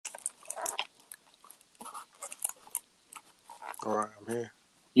Alright, I'm here.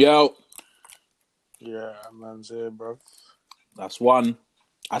 Yo, Yeah, man's here, bro. that's one.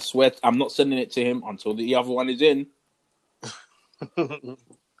 I swear I'm not sending it to him until the other one is in.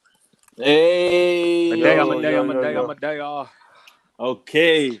 Hey. Medea.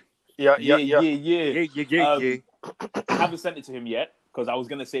 Okay. Yeah. Yeah. I haven't sent it to him yet because I was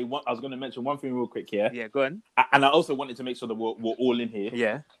gonna say one. I was gonna mention one thing real quick here. Yeah, go on. And I also wanted to make sure that we're all in here.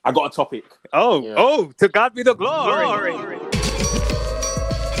 Yeah. I got a topic. Oh, to God be the glory.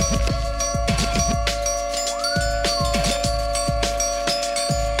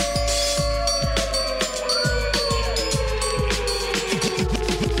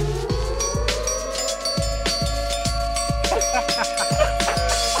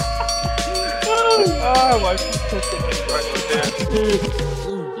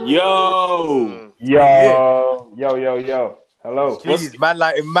 Yo. Yo. Hello. Jeez, man,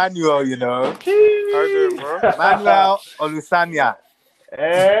 like Emmanuel, you know. How you doing, bro? Manuel Olusanya.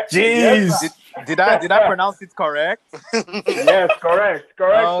 Jeez. Did I pronounce it correct? Yes, correct.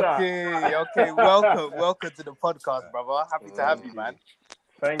 Okay. Welcome to the podcast, brother. Happy to have you, man.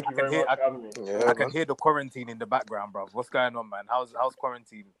 Thank you very much for having me. Yeah, I can hear the quarantine in the background, bro. What's going on, man? How's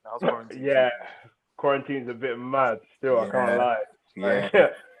quarantine? Yeah, quarantine's a bit mad still, I can't lie. Yeah.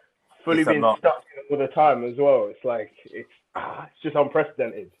 Like, fully It's a being lot. stuck in all the time as well. It's like, it's just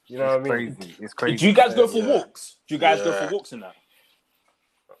unprecedented. You know what I mean? It's crazy. Do you guys go for Yeah. walks? Do you guys go Yeah. for walks in that?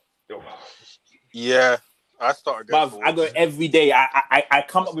 Yeah, I started going But for I go walks. every day. I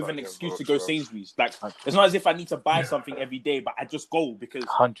come up with an Started excuse to going go for walks, Sainsbury's. Like it's not as if I need to buy something every day, but I just go because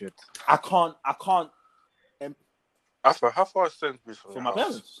 100. I can't How far is Sainsbury's from for your my house?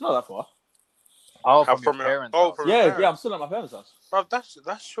 parents. It's not that far. Oh, How from your from your- parents. oh, house. from- your Yeah, I'm still at my parents' house. Bro, that's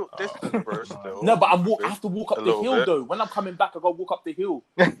short distance, bro. Still. No, but I have to walk up A the little hill bit. though. When I'm coming back, I gotta walk up the hill.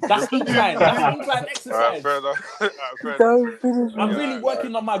 That's incline. That's incline Alright, exercise. fair enough. Alright, fair enough. I'm Yeah, really alright,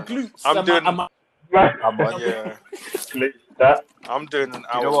 working on my glutes. I'm and doing- my Yeah, That. I'm doing an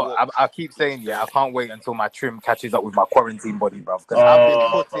hour You know what? walk. I keep saying, I can't wait until my trim catches up with my quarantine body, bro. Because Oh.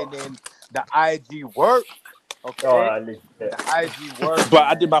 I've been putting in the IG work. Okay, At least, the IG work. But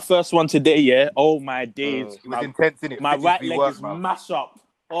I did my first one today. Yeah. Oh my days. It was intense, innit? My Fitness right be leg work, is bro. mash up. He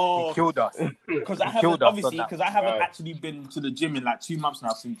Oh, killed us. because I He haven't killed us on obviously that. because I haven't Right. actually been to the gym in like 2 months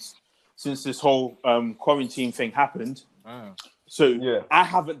now since this whole quarantine thing happened. So Yeah. I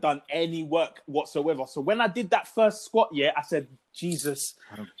haven't done any work whatsoever. So when I did that first squat, I said, Jesus,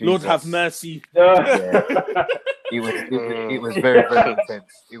 Lord have mercy. It was very, very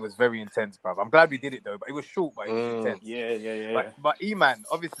intense. It was very intense, bro. I'm glad we did it though, but it was short, but it was intense. Yeah. But E-Man,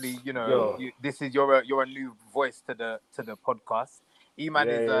 obviously, you know, you're a new voice to the podcast. E-Man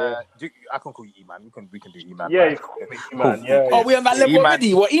I can call you E-Man. We can do E-Man. Yeah, he's cool, man. Yeah. Oh, we on that level E-Man.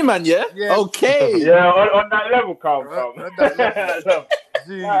 already? What, E-Man, yeah? Yeah. Okay. Yeah, on that level, calm. On that level.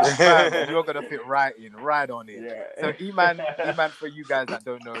 Jeez, man, you're gonna fit right on it. Yeah. So E-Man, for you guys that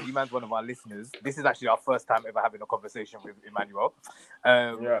don't know, E-Man's one of our listeners. This is actually our first time ever having a conversation with Emmanuel.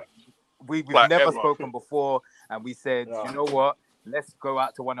 We've Like never ever. spoken before, and we said, Yeah. you know what? Let's go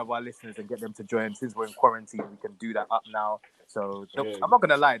out to one of our listeners and get them to join. Since we're in quarantine, we can do that up now. So I'm not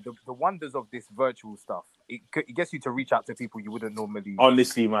gonna lie, the wonders of this virtual stuff, it gets you to reach out to people you wouldn't normally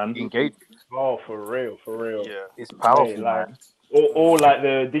Honestly, man. engage. Oh, for real. Yeah. It's powerful, Hey, like, man. all like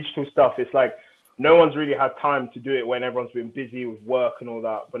the digital stuff, it's like no one's really had time to do it when everyone's been busy with work and all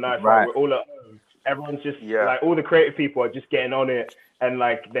that. But now it's Right. like we're all at home. Everyone's just Yeah. like all the creative people are just getting on it and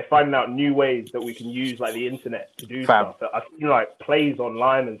like they're finding out new ways that we can use like the internet to do Fam. stuff. That I've seen like plays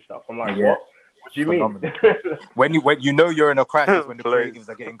online and stuff. I'm like, Yeah. what do you mean? When you know you're in a crisis when the Please. creatives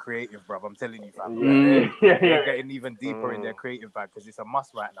are getting creative, bro. I'm telling you, fam. yeah. They're getting even deeper in their creative bag because it's a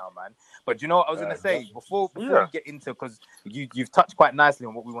must right now, man. But you know what I was gonna say before we get into, because you've touched quite nicely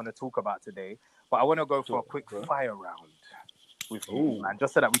on what we want to talk about today. But I want to go for a quick fire round with you, man,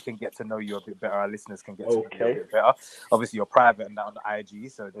 just so that we can get to know you a bit better. Our listeners can get to know you a bit better. Obviously, you're private and that on the IG,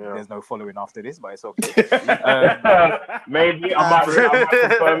 so there's no following after this, but it's okay. Maybe I might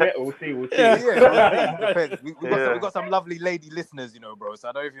confirm it. We'll see. We'll see. Depends. We got some lovely lady listeners, you know, bro. So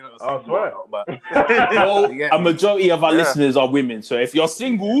I don't know if you know. I swear. But A majority of our listeners are women. So if you're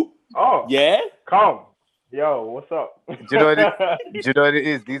single, calm. Yo, what's up? Do you know what it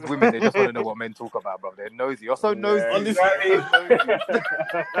is? These women, they just want to know what men talk about, bro. They're nosy. You're so nosy. So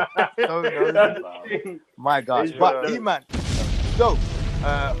nosy, bro. My gosh. But E-Man, so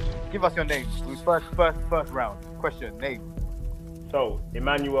give us your name. First round. Question, name. So,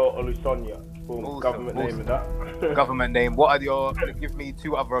 Emmanuel Olusonya. Full government name is that? Government name. What are your? Give me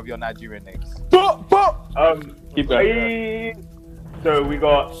two other of your Nigerian names. Keep going. So we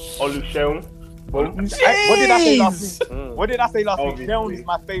got Oluseun. Boom. What did I say last week? Mm. What did I say last week? Obviously. Neon is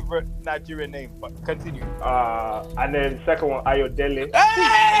my favorite Nigerian name, but continue. And then second one, Ayodele.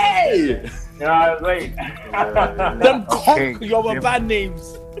 Hey! You know what I'm saying? Them Okay. cock Yoruba bad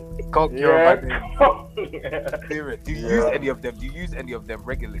names. Cock your bad name. Yeah. Spirit. Do you Yeah. use any of them? Do you use any of them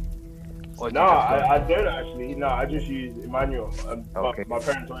regularly? Or do No, you just go- I don't actually. No, I just use Emmanuel. Okay. My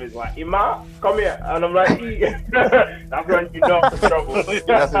parents always like, Ima, come here. And I'm like, that's when you know I'm in trouble.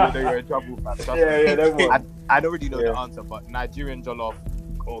 That's when you know you're in trouble, man. Trust me. Yeah, that one. I already know the Yeah. answer, but Nigerian jollof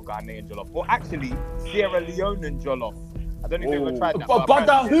or Ghanaian jollof, or actually Sierra Leonean jollof. I don't know if you've ever Ooh. tried that. But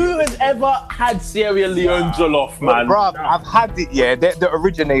apparently- who has ever had Sierra Leone jollof, man? Bruv, I've had it. Yeah, they're the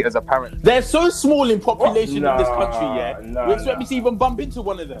originators apparently. They're so small in population in this Nah, country, yeah? nah, you expect nah. me to even bump into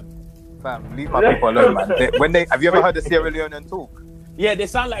one of them? Fam, leave my people alone, man. Have you ever heard the Sierra Leonean talk? Yeah, they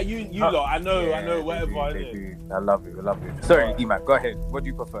sound like you lot. I know, Yeah, whatever. they do. I love it. Sorry, Iman, go ahead. What do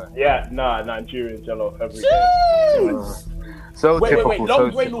you prefer? Yeah, nah, Nigerian jollof every day. Jeez. So Wait, typical. long so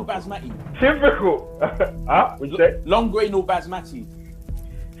grain or typical. basmati? Typical. Huh? What'd you say? Long grain or basmati?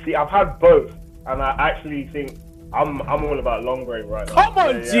 See, I've had both, and I actually think I'm all about long grain right now. Come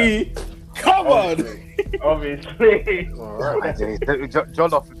on, Yeah, G! Come on! Obviously. Alright.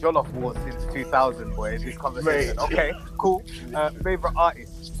 Jollof Wars since 2000, boy. This conversation. Mate. Okay, cool. Favorite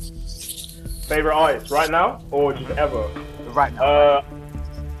artist Favorite artist right now or just ever? right now?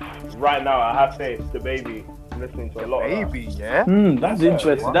 Right now, I have to say it's the baby. I'm listening to a lot. Of Baby, yeah. That's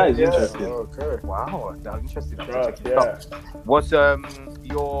interesting. That is Yeah. interesting. Okay. Wow, that's interesting. that. Check Trust, it yeah. out. What's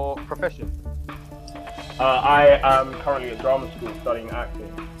your profession? I am currently at drama school studying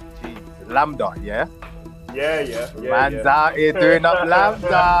acting. Jeez. Lambda, yeah. Yeah. Man's out here doing up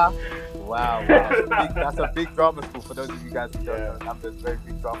Lambda. Wow. That's a big drama school for those of you guys who don't know. Lambda's a very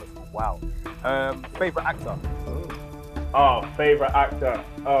big drama school. Wow. Favorite actor? Oh, favorite actor.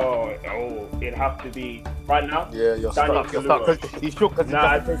 Oh, it'd have to be right now. Yeah, you're Daniel stuck. You're stuck because he's shook because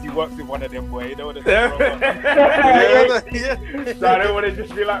Nah. he works with one of them, boy. You know what I'm Yeah, So I don't want to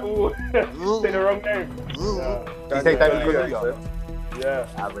just be like, ooh, say the wrong name. You take that Daniel, because Yeah.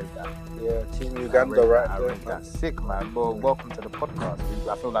 I rate that. Yeah, Team I Uganda rate right that. I there. rate that. Sick, man. Well, welcome to the podcast.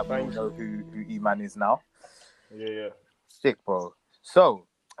 I feel like we all know who E-Man is now. Yeah. Sick, bro. So,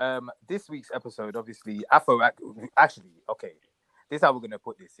 this week's episode, obviously, actually, okay, this is how we're going to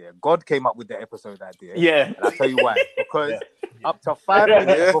put this here. God came up with the episode idea. Yeah. And I'll tell you why. Because up to 5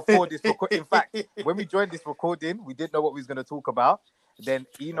 minutes before this recording, in fact, when we joined this recording, we didn't know what we was going to talk about. Then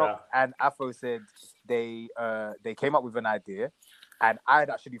Enoch and Afro said they came up with an idea. And I had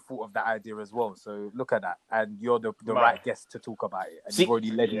actually thought of that idea as well. So look at that. And you're the right guest to talk about it. And See- you've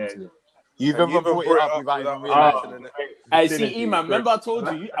already led into it. You've And even brought it up without even realizing it. Hey, see, Eman, remember I told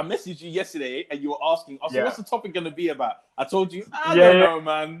you, I messaged you yesterday and you were asking, I said, what's the topic going to be about? I told you, I don't know,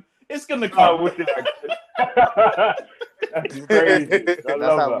 man. It's going to come. What's it like? That's crazy. I That's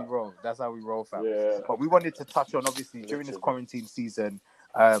love how that. we roll. That's how we roll, fam. Yeah. But we wanted to touch on, obviously, during this quarantine season,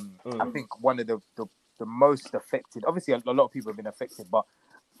 I think one of the most affected, obviously a lot of people have been affected, but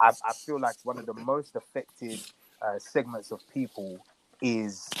I feel like one of the most affected segments of people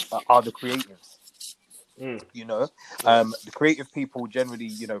are the creatives. You know, the creative people generally,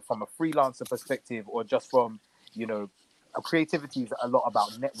 you know, from a freelancer perspective or just from, you know, creativity is a lot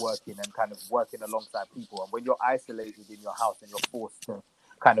about networking and kind of working alongside people. And when you're isolated in your house and you're forced to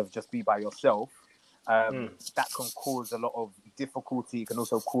kind of just be by yourself, that can cause a lot of difficulty. It can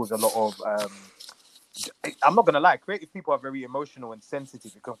also cause a lot of I'm not gonna lie, creative people are very emotional and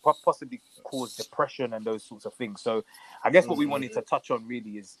sensitive. It can possibly cause depression and those sorts of things. So I guess what we wanted to touch on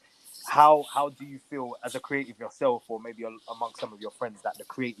really is how do you feel as a creative yourself, or maybe amongst some of your friends, that the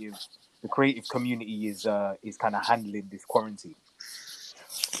creative community is kind of handling this quarantine?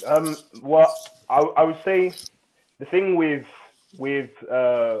 Well, I would say the thing with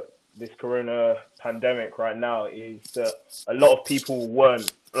this corona pandemic right now is that a lot of people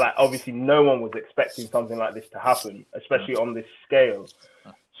weren't, like, obviously no one was expecting something like this to happen, especially on this scale.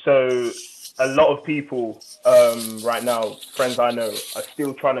 So a lot of people right now, friends I know, are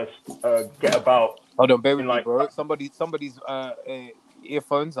still trying to get about. Hold on, bear with me, like, bro. Somebody's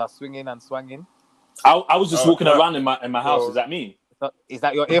earphones are swinging and swanging. I was just walking around in my house. Is that me? Is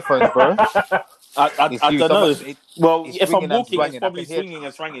that your earphones, bro? I don't know. Well, it's if I'm swinging and walking, swanging. it's probably I can hear- swinging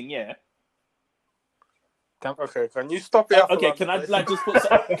and swanging. Yeah. Okay, can you stop it? Okay. Can I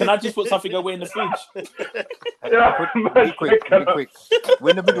just put something away in the fridge? Be quick.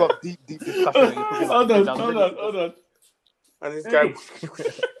 We're in the middle of deep discussion. Hold on. And this guy,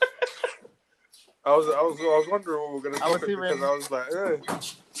 I was wondering what we were gonna I was talk hearing- because I was like,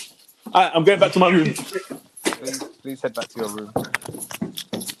 Alright, I'm going back to my room. Please head back to your room.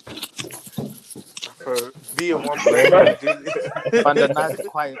 bro. Be in one Really? place. Find a nice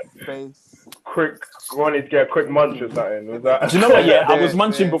quiet space. Quick, wanted to get a quick munch or something. Was that? Do you know what? Yeah, I was Yeah,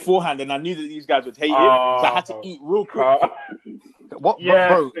 munching yeah. beforehand, and I knew that these guys would hate it, so I had to eat real quick. What, Yeah.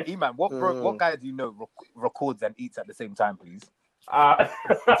 bro, E-man, what guy do you know records and eats at the same time, please?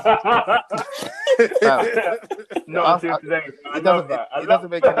 No, I- today. I It love doesn't, that. it doesn't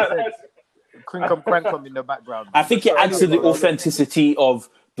make any sense. Crinkum crankum in the background. I think it adds to the Anyway, authenticity of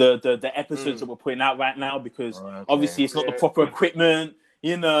the episodes that we're putting out right now, because Okay. obviously it's not the proper equipment,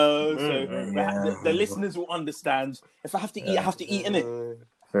 you know. So Yeah. the listeners will understand. If I have to eat, I have to eat in it.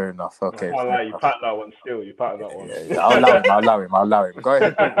 Fair enough. Okay. I like you pat that one still. You pat that one. Yeah, I'll allow him. Go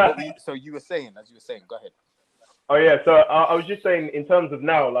ahead. So you were saying, go ahead. Oh yeah, so I was just saying, in terms of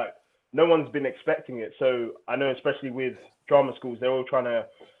now, like, no one's been expecting it. So I know, especially with drama schools, they're all trying to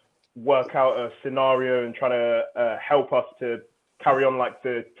work out a scenario and trying to help us to carry on like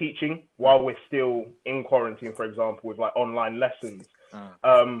the teaching while we're still in quarantine, for example, with like online lessons.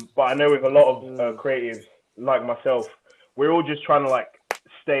 But I know with a lot of creatives like myself, we're all just trying to like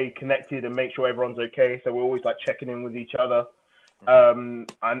stay connected and make sure everyone's okay. So we're always like checking in with each other. And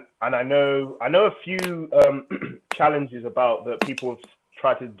I know a few challenges about that people have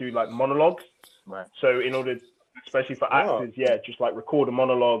tried to do, like monologues. Right. So in order, especially for actors, just like record a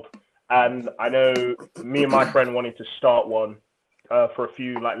monologue. And I know me and my friend wanted to start one for a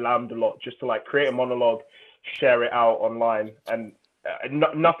few like Lambda lot, just to like create a monologue, share it out online, and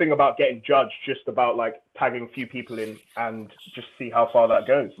nothing about getting judged, just about like tagging a few people in and just see how far that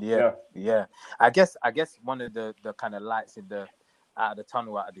goes. Yeah. I guess one of the kind of lights in the out of the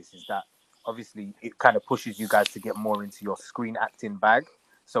tunnel out of this is that obviously it kind of pushes you guys to get more into your screen acting bag.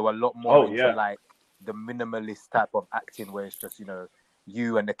 So a lot more into like the minimalist type of acting, where it's just, you know,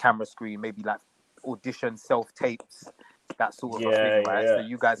 you and the camera screen, maybe like audition self-tapes, that sort of thing, right? So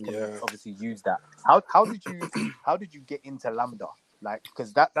you guys can obviously use that. How did you get into Lambda? Like,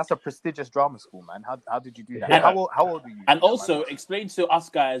 because that's a prestigious drama school, man. How did you do that? And, how old are you? And also explain to us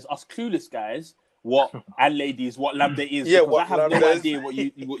guys, us clueless guys, and ladies, what Lambda is. Yeah, because I have no idea what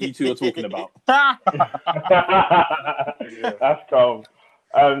you two are talking about. That's calm.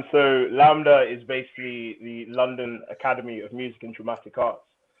 So Lambda is basically the London Academy of Music and Dramatic Arts.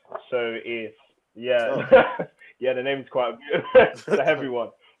 So it's the name is quite it's a heavy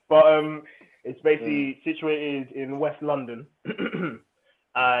one, but it's basically situated in West London,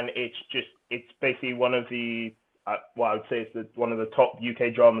 and it's basically one of the I would say it's one of the top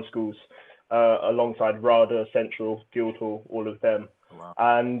UK drama schools, alongside RADA, Central, Guildhall, all of them. Wow.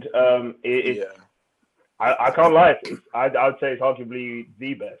 And I can't lie, I would say it's arguably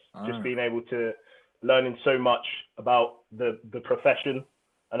the best. Just being able to learning so much about the profession,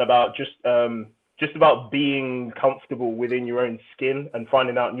 and about just about being comfortable within your own skin and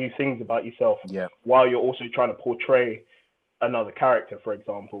finding out new things about yourself. Yeah. While you're also trying to portray another character, for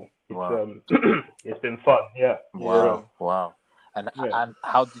example. Wow. It's been fun. Yeah. Wow. And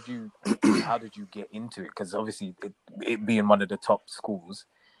how did you get into it? Because obviously it being one of the top schools,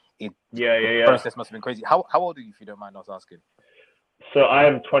 the process must have been crazy. How old are you, if you don't mind us asking? So I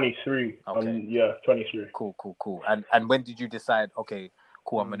am 23. Okay. 23. Cool. And when did you decide, okay,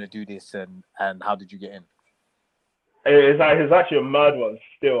 cool, I'm gonna do this, and how did you get in? It's actually a mad one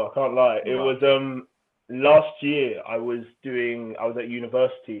still, I can't lie. It was last year I was at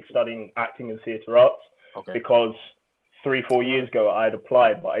university studying acting and theatre arts, because 3-4 years ago I had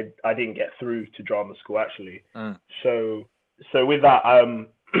applied, but I didn't get through to drama school actually. So with that,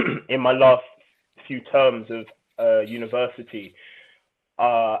 in my last few terms of university,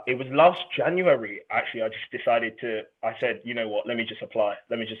 it was last January actually, I just decided I said, you know what, let me just apply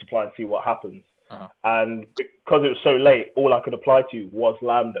and see what happens. And because it was so late, all I could apply to was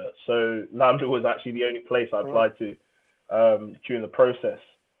Lambda. So Lambda was actually the only place I applied to during the process.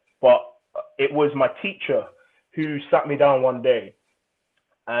 But it was my teacher who sat me down one day,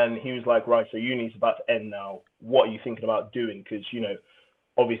 and he was like, right, so uni's about to end now. What are you thinking about doing? Because, you know,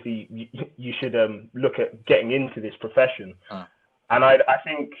 obviously you should look at getting into this profession. And I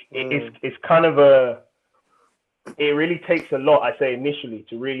think it's kind of it really takes a lot, I say initially,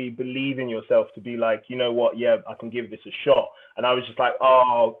 to really believe in yourself, to be like, you know what, yeah, I can give this a shot. And I was just like,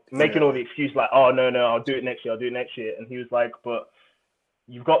 making all the excuses like, oh, no, I'll do it next year. And he was like, but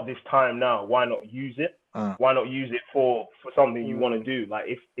you've got this time now. Why not use it? Why not use it for something you want to do? Like,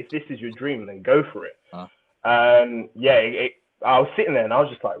 if this is your dream, then go for it. And I was sitting there and I was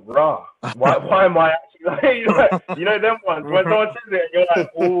just like, rah, why am I actually like, you know them ones when someone says it and you're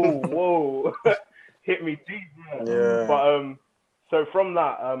like, oh, whoa, hit me deep. But so from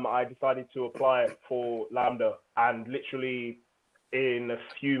that, I decided to apply for Lambda, and literally in a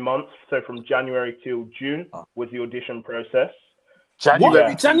few months. So from January till June was the audition process.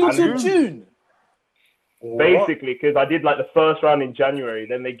 January, January to June. Basically, because I did like the first round in January,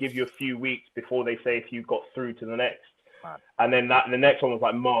 then they give you a few weeks before they say if you got through to the next. And then the next one was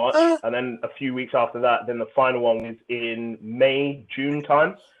like March, and then a few weeks after that, then the final one was in May, June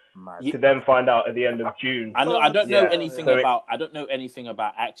time. To then find out at the end of June. I don't know anything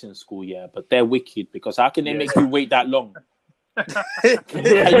about acting school, but they're wicked because how can they make you wait that long? Can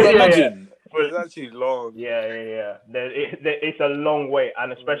you imagine? But it's actually long. Yeah. It's a long wait,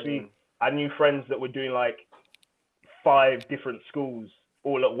 and especially I knew friends that were doing like 5 different schools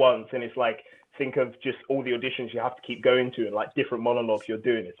all at once, and it's like think of just all the auditions you have to keep going to and like different monologues you're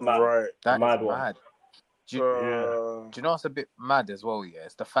doing. It's mad. Right. That mad is one. mad. Do you know what's a bit mad as well? Yeah,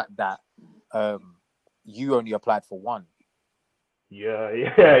 it's the fact that you only applied for one. Yeah.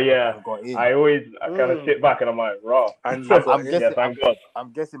 I kind of sit back and I'm like, raw. And thank God.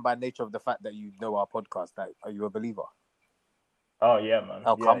 I'm guessing by nature of the fact that you know our podcast, that are you a believer? Oh yeah, man.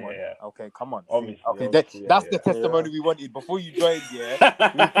 Oh, come on. Yeah. Okay, come on. Obviously, that's the testimony we wanted before you joined. Yeah,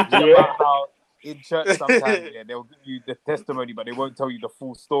 about how in church sometimes they'll give you the testimony, but they won't tell you the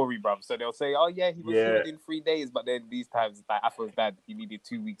full story, bruv. So they'll say, "Oh yeah, he was healed in 3 days," but then these times it's like Afro's dad, he needed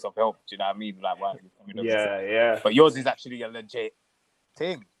 2 weeks of help. Do you know what I mean? Like, wow, yeah. But yours is actually a legit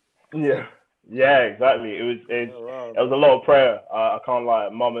thing. Yeah, exactly. It was a lot of prayer. I can't lie.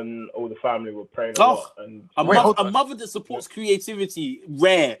 Mum and all the family were praying a lot. And a mother that supports creativity,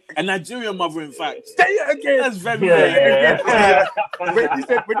 rare. A Nigerian mother, in fact. Say it again. That's very rare. When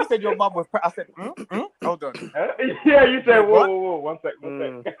you said your mum was, I said, hold on. Yeah, you said, whoa, one sec.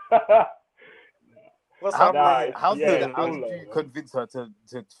 What's happening? How did you convince her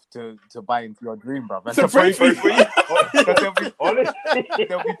to buy into your dream, bro? And to pray for you. Honestly,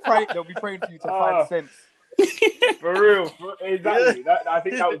 they'll be praying for you to find sense. For real, exactly. I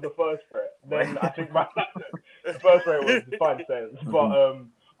think that was the first prayer. Then I think the first prayer was to find sense. But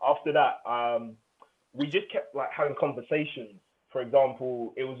after that, we just kept like having conversations. For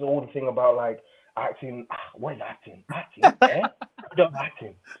example, it was all the thing about like acting. What is acting? Acting? Done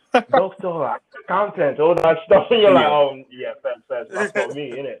acting. Doctor, accountant, all that stuff. And you're like, oh yeah, fair. That's not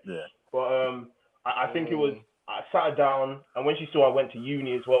me, innit? Yeah. But I think it was. I sat her down, and when she saw I went to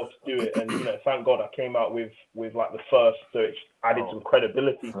uni as well to do it, and thank God I came out with like the first, so it added some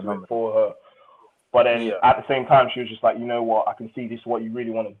credibility to it for her. But then at the same time, she was just like, you know what, I can see this is what you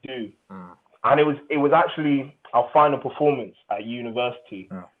really want to do. And it was actually our final performance at university.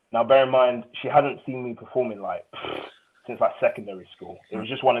 Now, bear in mind, she hadn't seen me performing like since like secondary school. It was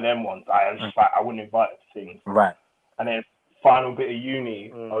just one of them ones. I was just like, I wouldn't invite her to things. Right. And then final bit of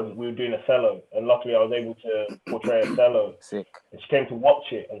uni, we were doing Othello, and luckily I was able to portray Othello. Sick. And she came to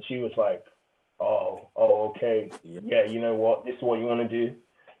watch it, and she was like, "Oh, okay, yeah, you know what? This is what you want to do.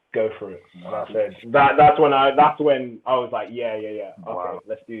 Go for it." And I said, "That's when I was like, yeah, okay,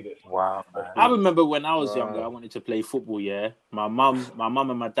 let's do this." Wow. I remember when I was younger, I wanted to play football. Yeah, my mum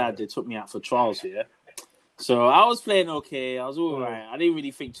and my dad, they took me out for trials. Yeah, so I was playing okay. I was all right. I didn't really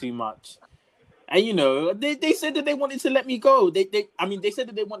think too much. And they said that they wanted to let me go. They said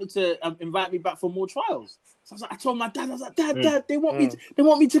that they wanted to invite me back for more trials. So I told my dad, I was like, Dad, they want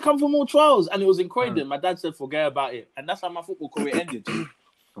me to come for more trials. And it was in Croydon. My dad said, forget about it. And that's how my football career ended.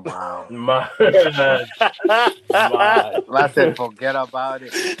 Wow. I said, forget about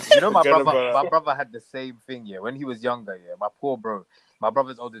it. My brother had the same thing, when he was younger, my poor bro. My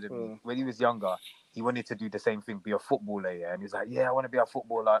brother's older than me. When he was younger, he wanted to do the same thing, be a footballer, and he was like, I want to be a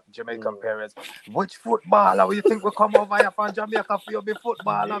footballer, Jamaican parents. Which footballer? What you think will come over here from Jamaica for you be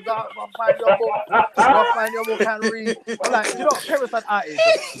footballer? Go find your book. Go find your book and read. I'm like, parents at our age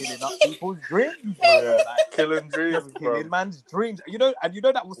just killing up people's dreams. Like, killing dreams, killing man's dreams. And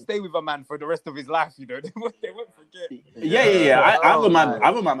that will stay with a man for the rest of his life, they won't forget. Yeah. I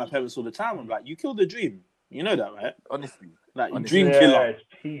remind my parents all the time. I'm like, you killed a dream. You know that, right? Honestly. Dream killer.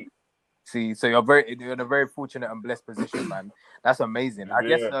 See, so you're in a very fortunate and blessed position, man. That's amazing. I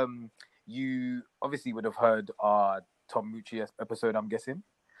guess you obviously would have heard our Tom Mucci episode, I'm guessing.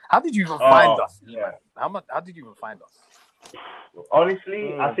 How did you even find us? Yeah. How did you even find us?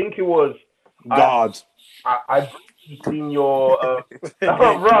 Honestly, I think it was God. I've seen your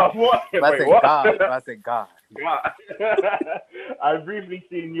Rob, what? I said God. I've briefly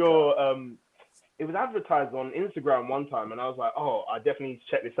seen your it was advertised on Instagram one time, and I was like, oh, I definitely need to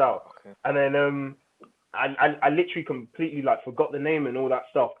check this out. Okay. And then I literally completely forgot the name and all that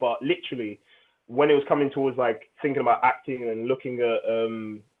stuff. But literally, when it was coming towards thinking about acting and looking at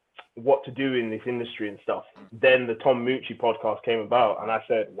what to do in this industry and stuff, then the Tom Mucci podcast came about, and I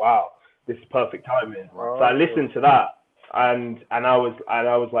said, wow, this is perfect timing. Wow. So I listened to that, and I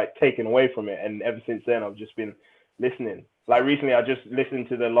was like taken away from it, and ever since then I've just been listening. Like recently, I just listened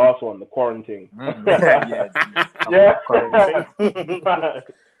to the last one, the Quarantine.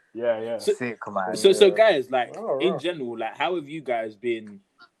 Yeah. Sick, man. So guys, like Oh, in wow. general, like how have you guys been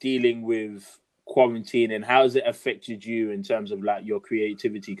dealing with quarantine, and how has it affected you in terms of like your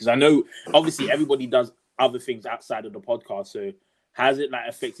creativity? Because I know obviously everybody does other things outside of the podcast. So has it like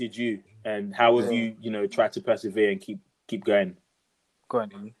affected you, and how have you tried to persevere and keep going? Go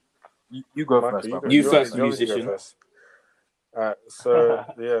on, Amy. You go Michael, first, bro. You first, want me to go musician. first? Alright, so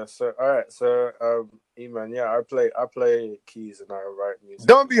alright, so E-man, yeah, I play keys and I write music.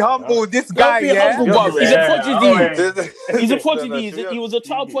 Don't be humble, this Don't guy, be yeah? humble, bro. He's a prodigy. He's a No, prodigy. to be He was a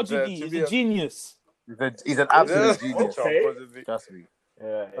child prodigy. to He's be a genius. He's an absolute Yeah. genius. Okay. Trust me.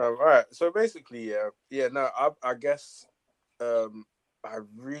 Yeah. All right. So basically, I guess I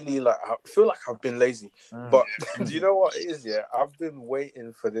really I feel like I've been lazy, but do you know what it is? Yeah, I've been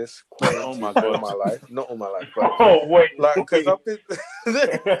waiting for this quarantine my God. all my life, not all my life, but Oh wait. like because I've been.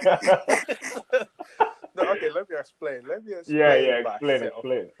 No, okay. Let me explain. Yeah. like,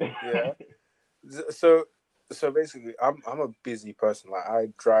 Explain. Yeah. So basically, I'm a busy person. Like I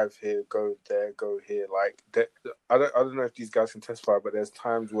drive here, go there, go here. Like I don't know if these guys can testify, but there's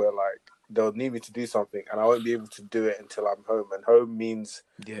times where like they'll need me to do something, and I won't be able to do it until I'm home. And home means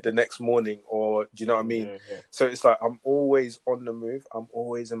the next morning, or do you know what I mean? Yeah. So it's like I'm always on the move. I'm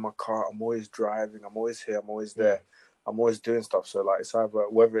always in my car. I'm always driving. I'm always here. I'm always there. I'm always doing stuff. So like it's either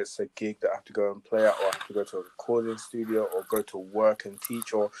whether it's a gig that I have to go and play at, or I have to go to a recording studio, or go to work and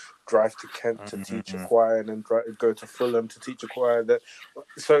teach, or drive to Kent to teach a choir, and then go to Fulham to teach a choir.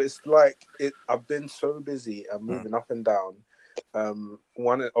 So it's like I've been so busy and moving up and down.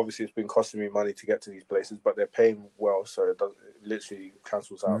 One, obviously it's been costing me money to get to these places, but they're paying well, so it literally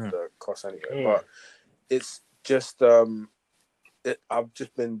cancels out the cost anyway. But it's just I've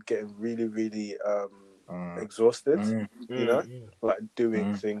just been getting really, really exhausted, you know, like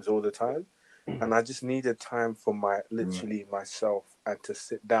doing things all the time, and I just needed time for myself and to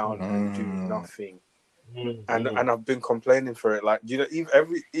sit down and do nothing. And I've been complaining for it, like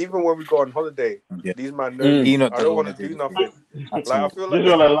even when we go on holiday, these man know me. I don't want to do nothing. Like I feel like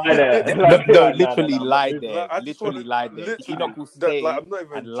Just wanna lie there. No, literally lie there. Like, I just Literally lie there. literally, Enoch will stay like I'm not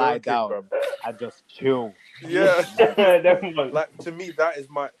even and lie joking, down bro. and just chill. Yeah. Definitely. Like to me, that is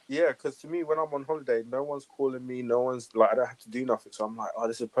because to me, when I'm on holiday, no one's calling me, no one's like, I don't have to do nothing. So I'm like, oh,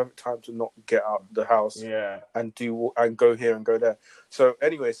 this is a perfect time to not get out the house and go here and go there. So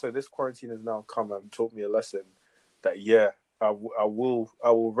anyway, so this quarantine has now come and taught me a lesson that I will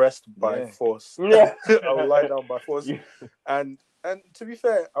rest by force. Yeah. I will lie down by force. And to be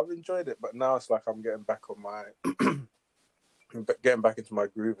fair, I've enjoyed it, but now it's like I'm getting back on my getting back into my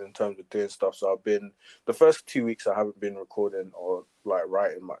groove in terms of doing stuff. So I've been the first 2 weeks I haven't been recording or like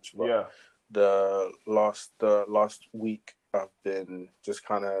writing much, but the last week I've been just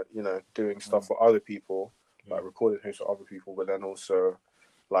kind of doing stuff for other people, like recording things for other people, but then also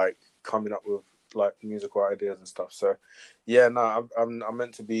like coming up with like musical ideas and stuff. So I'm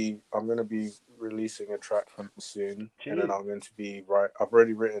going to be releasing a track soon. Jeez. And then I'm going to be I've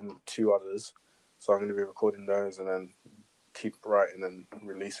already written 2 others, so I'm going to be recording those and then keep writing and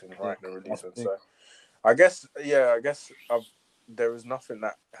releasing. So I guess there is nothing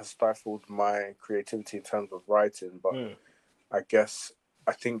that has stifled my creativity in terms of writing, but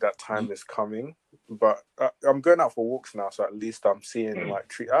I think that time is coming. But I'm going out for walks now, so at least I'm seeing like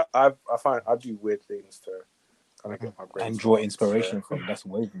trees. I find I do weird things to kind of get my brain and draw inspiration from. That's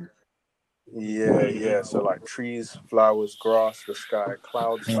wavy. Yeah. So like trees, flowers, grass, the sky,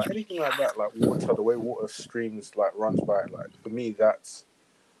 clouds, like anything like that, like water, the way water streams like runs by. Like for me, that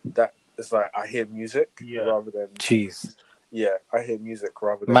is like I hear music rather than cheese. Yeah, I hear music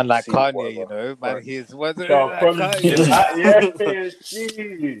rather than man like Kanye, man hears what Do you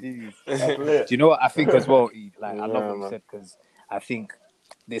know what I think as well? Like I love what you said, because I think,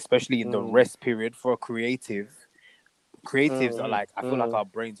 especially in the rest period for a creatives are like, I feel like our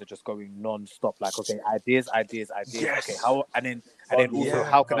brains are just going non-stop. Like, okay, ideas. Yes. Okay, how and then also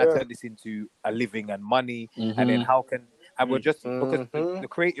how can I turn this into a living and money? And then how can we're just because the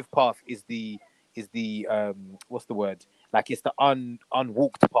creative path is the what's the word? Like it's the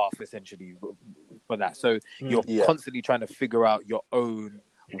unwalked path essentially for that. So you're constantly trying to figure out your own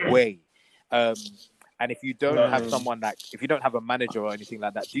way. And if you don't have someone if you don't have a manager or anything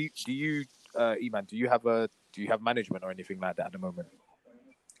like that, do you Eman, do you have management or anything like that at the moment?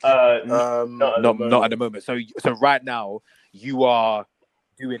 Not at the moment. So right now you'll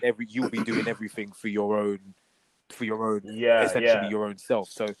be doing everything for your own essentially your own self.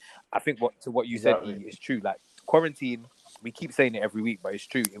 So I think what you said is true. Like quarantine we keep saying it every week, but it's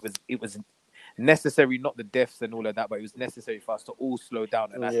true. It was necessary, not the deaths and all of that, but it was necessary for us to all slow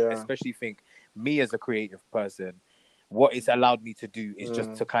down. And I especially think me as a creative person, what it's allowed me to do is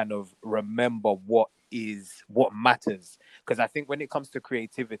just to kind of remember what matters. Because I think when it comes to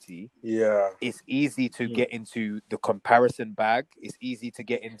creativity, it's easy to get into the comparison bag. It's easy to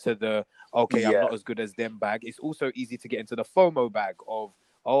get into the, okay, I'm not as good as them bag. It's also easy to get into the FOMO bag of,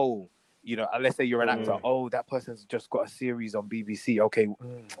 oh, you know, let's say you're an actor. Oh, that person's just got a series on BBC. Okay,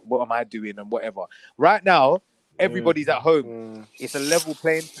 what am I doing and whatever. Right now, everybody's at home. It's a level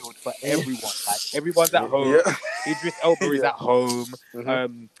playing field for everyone. Like, everyone's at home. Idris Elba is at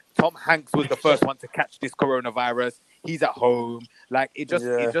home. Tom Hanks was the first one to catch this coronavirus. He's at home. Like, it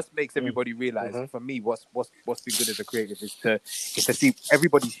just makes everybody realize. For me, what's been good as a creative is to see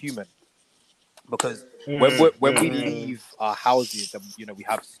everybody's human. Because when we leave our houses and, you know, we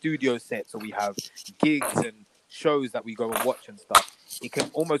have studio sets or we have gigs and shows that we go and watch and stuff, it can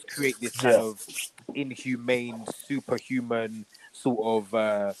almost create this kind of inhumane, superhuman sort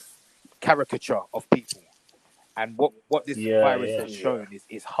of caricature of people. And what this virus has shown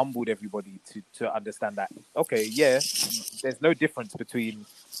is humbled everybody to understand that, okay, there's no difference between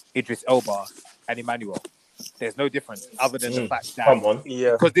Idris Elba and Emmanuel. There's no difference other than the fact that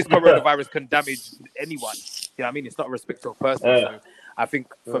because this coronavirus can damage anyone. You know what I mean? It's not a respectful person. So I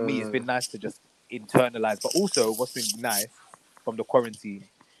think for me, it's been nice to just internalize. But also, what's been nice from the quarantine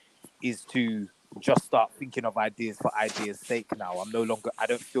is to just start thinking of ideas for ideas' sake now. I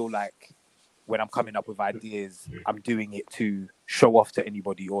don't feel like when I'm coming up with ideas, I'm doing it to show off to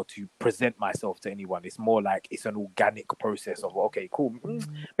anybody or to present myself to anyone. It's more like it's an organic process of, okay, cool.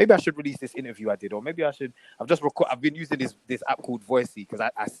 Maybe I should release this interview I did, or maybe I should. I've been using this app called Voicey because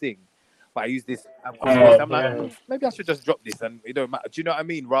I sing, but I use this app called Voicey. I'm like, maybe I should just drop this, and it don't matter. Do you know what I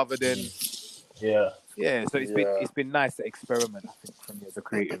mean? Rather than So it's been nice to experiment. I think for me as a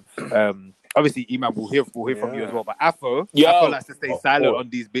creative. Obviously, Iman will hear from you as well. But Afo likes to stay silent on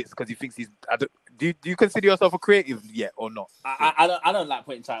these bits because he thinks he's. Do you consider yourself a creative yet or not? I don't like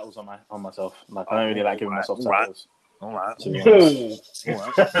putting titles on myself. Like, I don't really like giving myself titles. All right.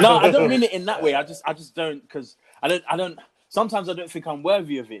 No, I don't mean it in that way. I just don't, because I don't. Sometimes I don't think I'm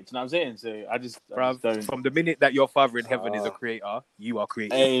worthy of it. You know what I'm saying? So I just don't. From the minute that your Father in heaven is a creator, you are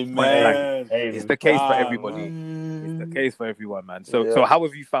creative. Amen. It's the case for everybody. It's the case for everyone, man. So how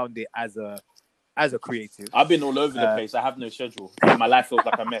have you found it as a creative? I've been all over the place. I have no schedule. My life feels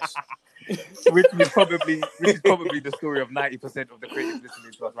like a mess. which is probably the story of 90% of the creatives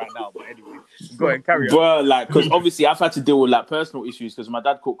listening to us right now. But anyway, go ahead and carry on. Well, like, because obviously I've had to deal with like personal issues because my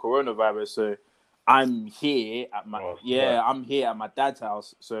dad caught coronavirus, so I'm here at I'm here at my dad's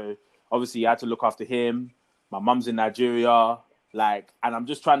house. So obviously I had to look after him. My mum's in Nigeria, like, and I'm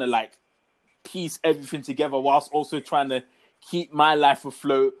just trying to like piece everything together whilst also trying to keep my life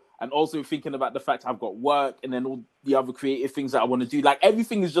afloat. And also thinking about the fact I've got work and then all the other creative things that I want to do. Like,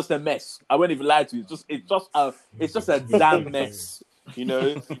 everything is just a mess. I won't even lie to you. It's just a damn mess, you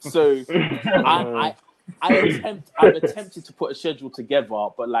know? So I've attempted to put a schedule together,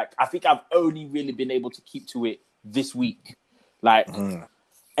 but like, I think I've only really been able to keep to it this week. Like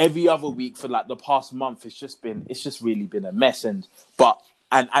every other week for like the past month, it's just really been a mess. And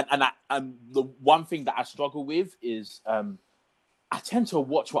the one thing that I struggle with is, I tend to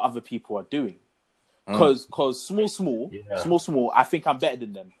watch what other people are doing because small, I think I'm better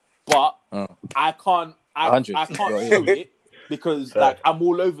than them, but I can't show it because like I'm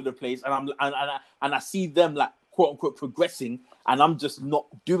all over the place and I see them like quote unquote progressing and I'm just not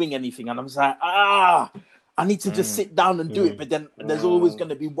doing anything and I'm just like, I need to just sit down and do it. But then there's always going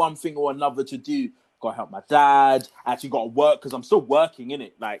to be one thing or another to do. Got to help my dad. I actually got to work because I'm still working in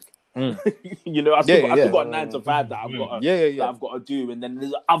it. Like, you know, I've still got a 9 to 5 that I've got that I've got to do, and then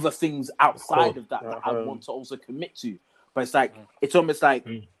there's other things outside of that I want to also commit to. But it's like it's almost like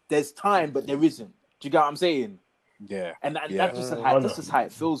there's time, but there isn't. Do you get what I'm saying? Yeah. And that's just how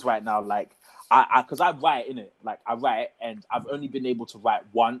it feels right now. Like because I write in it, like I write, and I've only been able to write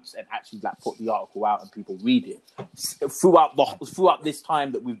once and actually like put the article out and people read it throughout this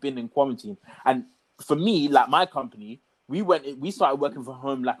time that we've been in quarantine. And for me, like my company. We started working from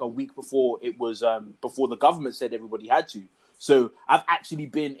home like a week before it was before the government said everybody had to. So I've actually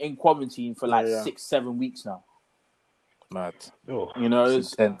been in quarantine for like 6-7 weeks now. Mad. You know,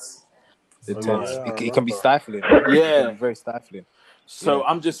 it's intense. It can be stifling. Yeah, very stifling. So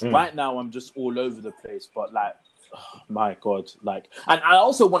I'm just right now. I'm just all over the place. But like, oh, my God, like, and I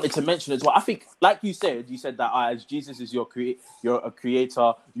also wanted to mention as well. I think, like you said that as Jesus is you're a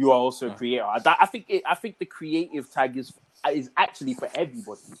creator, you are also a creator. I think the creative tag is actually for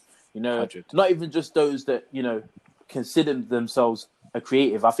everybody. You know, 100. Not even just those that, you know, consider themselves a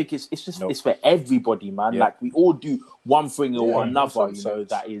creative. I think it's just it's for everybody, man. Like we all do one thing or another, you know,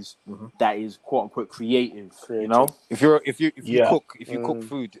 that is quote unquote creative. You know, if you cook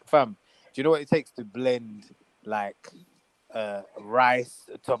food, fam, do you know what it takes to blend like rice,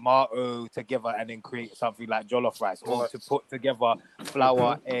 tomato together and then create something like jollof rice, or to put together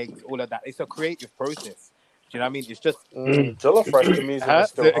flour, eggs, all of that? It's a creative process. Do you know what I mean? It's just jollof rice to me is even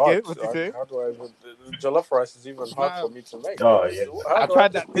still hard. Again, what do you say? How do I even jollof rice is even hard for me to make? Oh yeah, I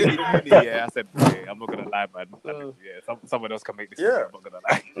tried that thing in uni. Yeah, I said, okay, I'm not gonna lie, man. Someone else can make this. Yeah, I'm not gonna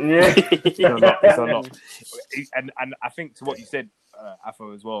lie. Yeah, it's a lot. And I think to what you said,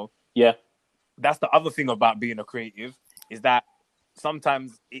 Afro, as well. Yeah, that's the other thing about being a creative, is that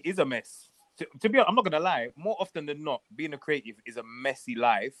sometimes it is a mess. To be honest, I'm not gonna lie. More often than not, being a creative is a messy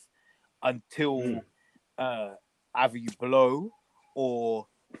life until either you blow or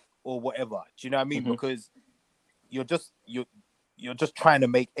whatever. Do you know what I mean? Because you're just trying to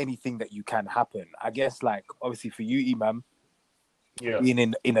make anything that you can happen. I guess, like, obviously for you, Imam,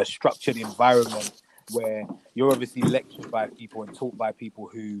 being in a structured environment where you're obviously lectured by people and taught by people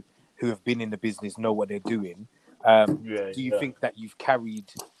who have been in the business, know what they're doing. Do you think that you've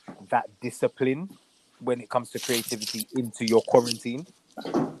carried that discipline when it comes to creativity into your quarantine?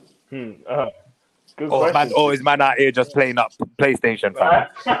 Good question. Or is man out here just playing up PlayStation, fam?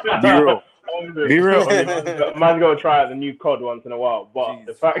 Be real. Man's got to try out the new COD once in a while. But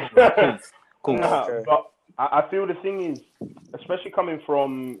the fact, but I feel the thing is, especially coming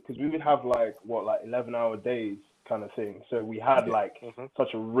from, because we would have like 11-hour days kind of thing. So we had like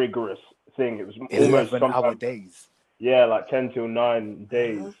such a rigorous thing. It was almost 11-hour days. Yeah, like 10 till 9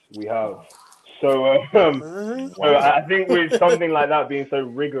 days we have. So, so I think with something like that being so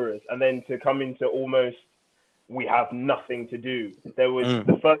rigorous, and then to come into almost we have nothing to do. There was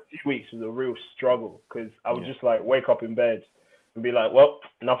the first 2 weeks was a real struggle, because I would just like wake up in bed and be like, well,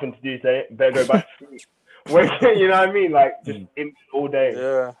 nothing to do today, better go back to sleep. You know what I mean? Like just in all day.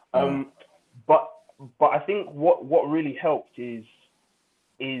 Yeah. But I think what really helped is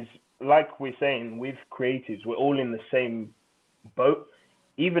like we're saying, with creatives, we're all in the same boat.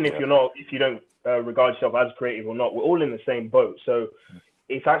 Even if you don't regard yourself as creative or not, we're all in the same boat. So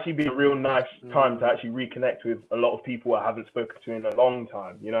it's actually been a real nice time to actually reconnect with a lot of people I haven't spoken to in a long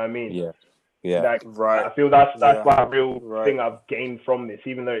time. You know what I mean? Yeah. Like, right. I feel that's like a real thing I've gained from this,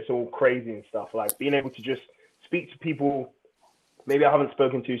 even though it's all crazy and stuff. Like being able to just speak to people maybe I haven't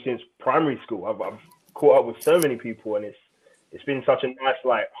spoken to since primary school. I've caught up with so many people, and it's been such a nice,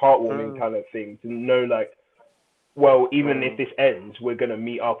 like, heartwarming kind of thing to know, like, well, even if this ends, we're gonna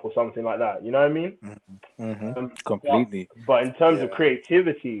meet up or something like that. You know what I mean? Completely. But in terms of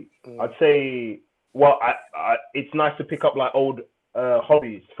creativity, I'd say, well, I it's nice to pick up like old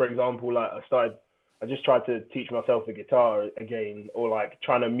hobbies. For example, like I just tried to teach myself the guitar again, or like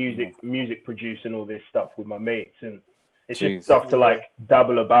trying to music produce and all this stuff with my mates, and it's just stuff to like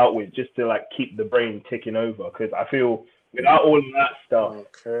dabble about with, just to like keep the brain ticking over. Because I feel without all of that stuff,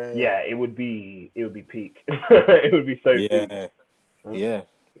 it would be peak. It would be so peak.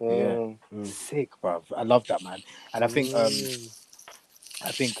 Sick, bruv. I love that, man. And I think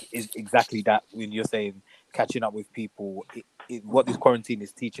it's exactly that when you're saying catching up with people. What this quarantine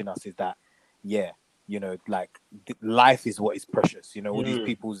is teaching us is that, you know, like life is what is precious. You know, all these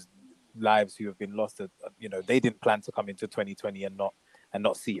people's lives who have been lost, you know, they didn't plan to come into 2020 and not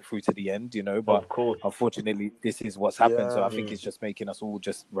see it through to the end, you know, but unfortunately this is what's happened. So I think it's just making us all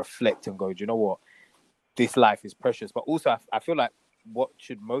just reflect and go, do you know what, this life is precious. But also I feel like what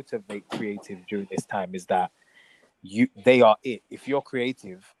should motivate creative during this time is that they are it. If you're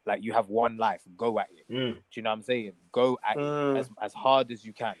creative, like, you have one life, go at it. Do you know what I'm saying? Go at it as hard as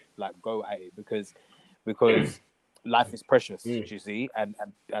you can. Like, go at it, because life is precious, you see, and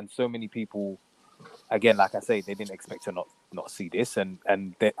so many people, again, like I say, they didn't expect to not see this, and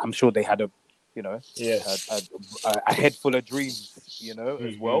I'm sure they had a head full of dreams, you know,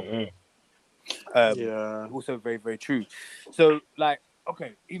 as well. Also very, very true. So, like,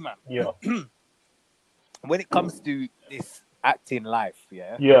 okay, Iman, when it comes to this acting life,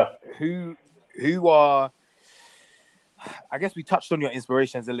 who are, I guess we touched on your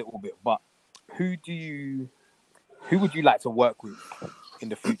inspirations a little bit, but who would you like to work with in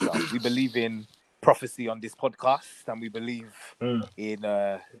the future? We believe in prophecy on this podcast, and we believe in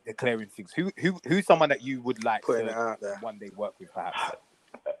declaring things. Who's someone that you would like to one day work with, perhaps?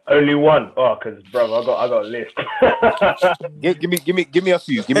 Only one. Oh, because bro, I got a list. Give me a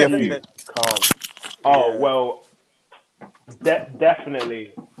few. Give me a few. Calm. Oh well,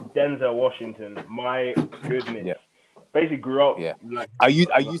 definitely Denzel Washington. My goodness, basically grew up. Yeah. Like, Are you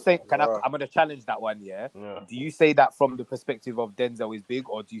saying? I'm gonna challenge that one. Yeah. Do you say that from the perspective of Denzel is big,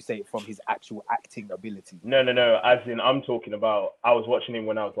 or do you say it from his actual acting ability? No. As in, I'm talking about. I was watching him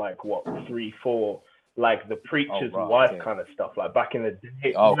when I was like 3, 4, like the preacher's wife kind of stuff, like back in the day.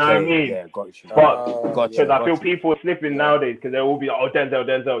 You know what I mean? Yeah, got you. But because I feel people are slipping nowadays because they will be like, oh,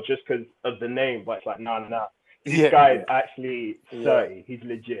 Denzel, just because of the name. But it's like, nah. This guy is actually 30. He's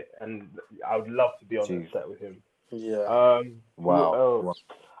legit, and I would love to be on the set with him. Yeah. Wow.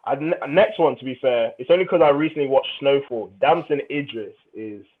 Next one, to be fair, it's only because I recently watched Snowfall. Damson Idris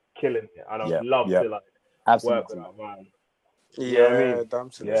is killing it, and I'd love to like work with that man. Yeah,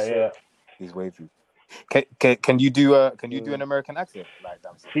 Damson. Yeah. He's wavy. Can you do an American accent like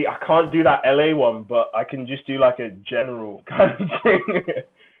Damson? See, I can't do that LA one, but I can just do like a general kind of thing.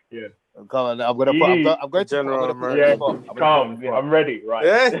 Yeah. Come on, I'm going to put I'm ready, right?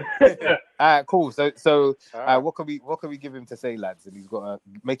 Yeah. All right, cool. So what can we give him to say, lads? And he's got to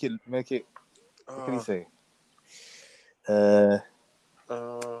make it. What can he say?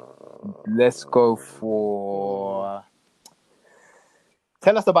 Let's go for.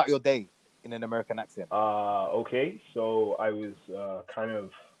 Tell us about your day in an American accent. Okay. So I was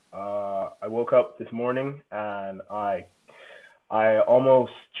I woke up this morning and I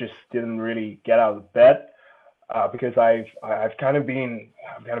almost just didn't really get out of bed because I've kind of been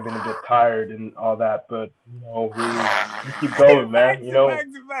a bit tired and all that, but you know, we keep going, man. You know,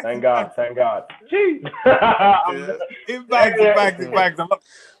 thank God. Jeez. In bags.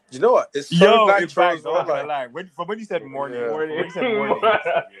 You know what? It's so nice. From when you said morning.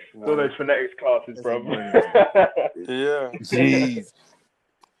 So those phonetics classes, bro. Yeah. Jeez.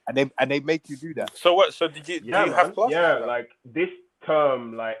 And they make you do that. So what? So did you have classes? Yeah, like this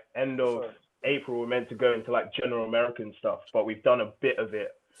term, like end of April, we're meant to go into like general American stuff, but we've done a bit of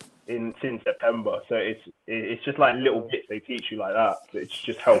it since September. So it's just like little bits they teach you like that. It's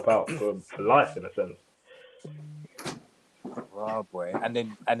just help out for life in a sense. Oh boy. And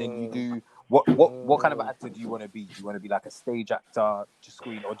then you do what kind of actor do you want to be? Do you want to be like a stage actor, just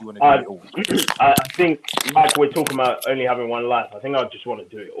screen, or do you want to do it all? I think like we're talking about only having one life. I think I just want to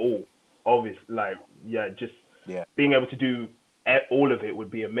do it all. Obviously, like being able to do all of it would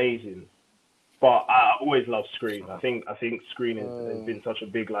be amazing. But I always love screen. I think screen has been such a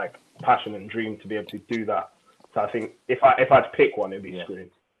big like passion and dream to be able to do that. So I think if I had to pick one, it'd be screen.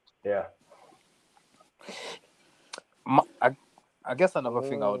 Yeah. I guess another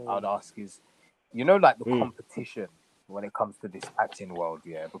thing I would ask is, you know, like the competition when it comes to this acting world,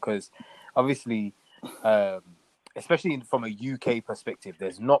 because obviously, especially from a UK perspective,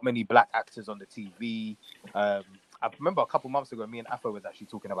 there's not many black actors on the TV. I remember a couple months ago, me and Afro was actually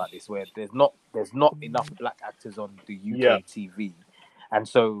talking about this, where there's not enough black actors on the UK TV, and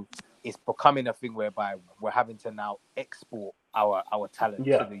so it's becoming a thing whereby we're having to now export our talent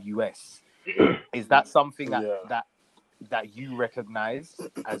to the US. Is that something that you recognize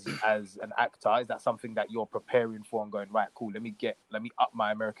as an actor? Is that something that you're preparing for and going, right, cool, let me up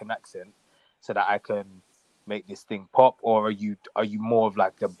my American accent so that I can make this thing pop? Or are you more of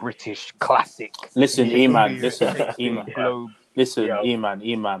like the British classic? Listen, E-Man,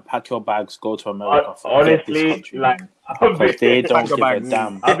 pack your bags, go to America. Honestly, country, like they don't give a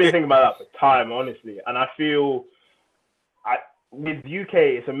damn. I've been thinking about that for time, honestly, and I feel with UK,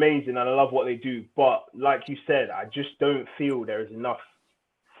 it's amazing and I love what they do. But like you said, I just don't feel there is enough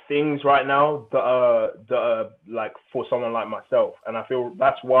things right now that are like for someone like myself. And I feel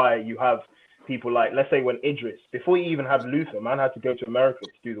that's why you have people like, let's say when Idris, before you even have Luther, man had to go to America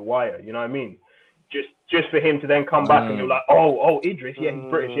to do The Wire. You know what I mean? Just for him to then come back and you're like, oh, Idris, he's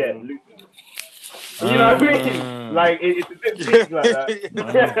British, Luther. You know what I mean? Like it's a bit big like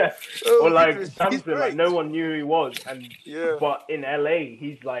that. Or like Damson, like no one knew who he was, and but in LA,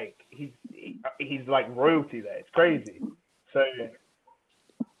 he's like royalty there. It's crazy. So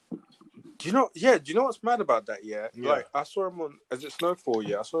do you know what's mad about that? Like I saw him on Snowfall.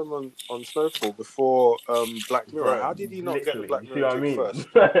 I saw him on Snowfall before Black Mirror. How did he not get the Black Mirror first?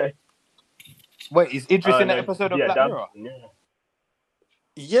 Wait, is Idris in that episode of Black Mirror?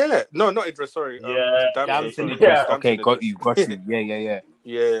 Yeah, no, not Idris. Sorry. Damson. Okay, got you.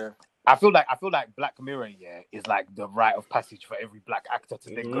 Yeah. I feel like Black Mirror, is like the rite of passage for every black actor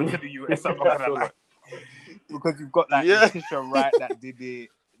to then go to the US. Because you've got like Letitia Wright that did it.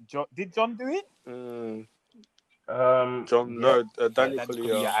 Did John do it? John, Daniel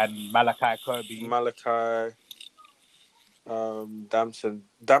Kaluuya and Malachi Kirby. Damson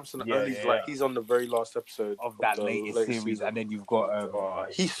he's on the very last episode of that latest series season. And then you've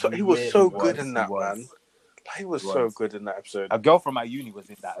got he was so good in that, man. He was so good in that episode. A girl from my uni was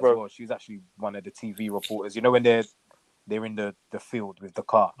in that as well. She was actually one of the TV reporters. You know when they're they're in the field with the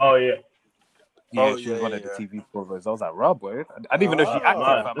car. Oh yeah. Yeah, she was one of the TV programs. I was like, "Rob, boy." I didn't even know she acted.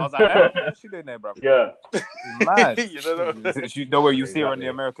 man. Fam. I was like, "Hey, what's she doing there, bro?" Yeah. Mad. You don't know. She, don't worry, you see her on Exactly.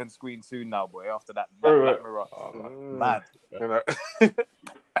 the American screen soon now, boy. After that Right. Black Mirror, Mm. mad. You know?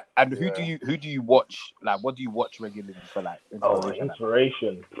 And Yeah. who do you watch? Like, what do you watch regularly for like Oh, inspiration?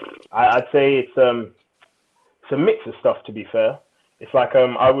 inspiration. I'd say it's a mix of stuff. To be fair, it's like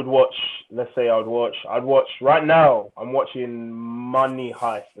I would watch. Let's say I'd watch right now. I'm watching Money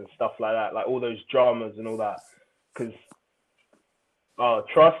Heist and stuff like that, like all those dramas and all that. Because,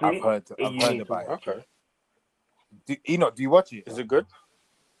 trust me, I've heard you need to about it. watch Okay. Do you watch it? Is it good?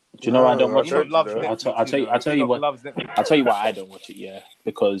 Do you know why I don't No, watch I it? don't loves I'll tell you what. I'll tell you why I don't watch it. Yeah,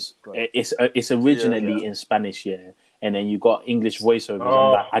 because Go ahead. it's originally in Spanish. Yeah, and then you got English voiceovers. Oh.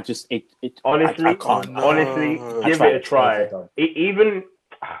 I'm like, I just Honestly, I can't. No. honestly, I give tried. it a try. Even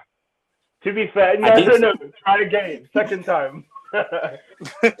to be fair, I did. no. Try again, second time. That's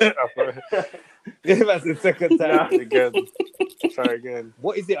the second time. Again. Try again.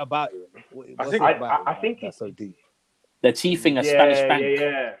 What is it about it? I think- I think that's so deep. The teething a Spanish bank.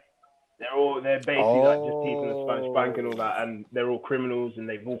 Yeah. They're basically like just teeth in the Spanish bank and all that, and they're all criminals and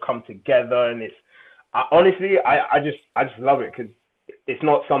they've all come together, and it's honestly, I just love it because it's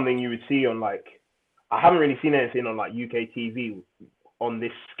not something you would see on like, I haven't really seen anything on like UK TV on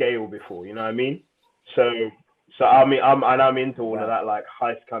this scale before, you know what I mean? So I mean, I'm into all of that like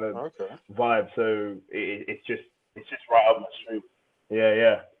heist kind of Okay. vibe, so it's just right up my street.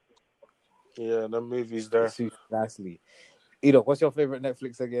 Yeah. Yeah, the movie's there. Suits nicely. Edo, what's your favorite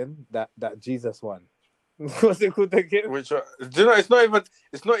Netflix again? That Jesus one. What's it called again? Which do you know? It's not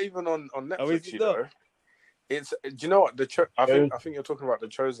even on Netflix. Oh, is it you not? know? It's. Do you know what I think you're talking about The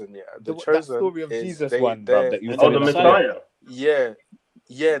Chosen. Yeah, The That Chosen story of is Jesus they- one, they're- bruv, that you were Oh, Oh, telling the us Messiah. Messiah.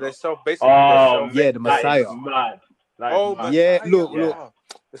 Yeah, they're Yeah, basically. the That is Messiah. mad. That is Oh, mad. Yeah, Messiah. look. Oh,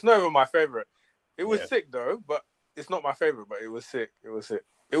 it's not even my favorite. It was Yeah. sick though, but it's not my favorite. But it was sick. It was sick.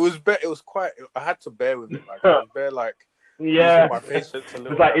 It was quite. I had to bear with it. Like I was bare like. Yeah. My patience a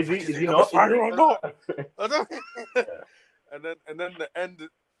little. It's like, bit. is he Am I not? firing or not? I don't. and then the end.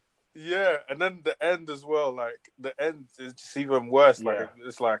 Yeah, and then the end as well. Like the end is just even worse. Like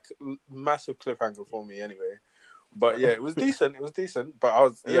it's like massive cliffhanger for me anyway. But yeah, it was decent. It was decent. But I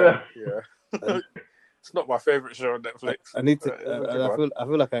was yeah. It's not my favorite show on Netflix. I need to. But it was a good one. I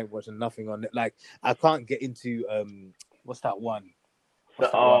feel like I ain't watching nothing on it. Like I can't get into what's that one?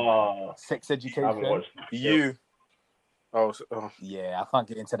 Sex I haven't Education. watched it. You. Oh, Yeah, I can't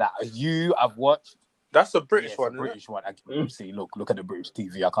get into that. You, I've watched. that's a Yeah, British it's one. a Isn't it? British one. I see. Look at the British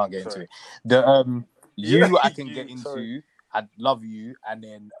TV. I can't get into Sorry. it. The Yeah, you I can you, get into. sorry. I love you, and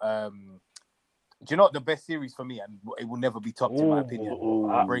then do you know what the best series for me, and it will never be topped in my opinion?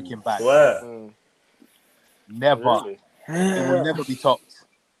 Ooh. Breaking Bad. Swear. Mm, Never. really? It will never be topped.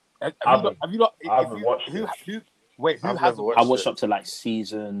 Have you not? I haven't watched who it. Wait, who I've hasn't never watched I watched watched it. up to like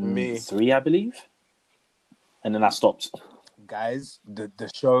season Me. 3, I believe, and then I stopped. Guys, the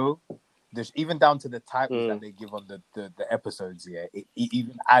show, there's even down to the titles Mm. that they give on the episodes. Yeah, it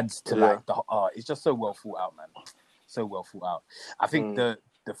even adds to like the. It's just so well thought out, man. So well thought out. I think the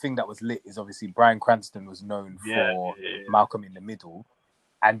thing that was lit is obviously Bryan Cranston was known for Malcolm in the Middle,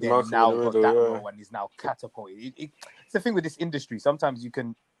 and then Malcolm now in the got Middle, that yeah. role and is now catapulted. It's the thing with this industry. Sometimes you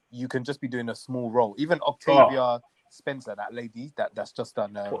can just be doing a small role. Even Octavia Spencer, that lady that's just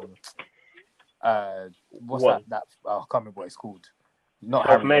done. What's What? that? I can't remember what it's called. Not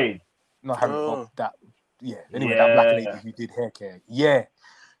Harry. Self-made. Not Harry. Oh. But that. Yeah. Anyway, that black lady Yeah. who did hair care. Yeah.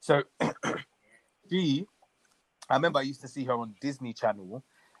 So I remember I used to see her on Disney Channel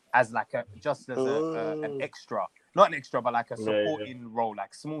as like an extra, not an extra, but like a supporting role,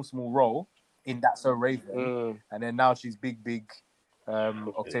 like small role in That's So Raven. And then now she's big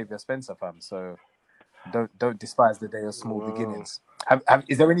Octavia Spencer fam. So don't despise the day of small beginnings.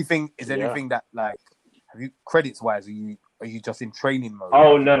 Is there anything that like have you credits wise? Are you just in training mode?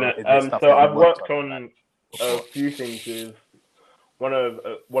 Oh no. Is there stuff So that you I've worked like, on a few things with one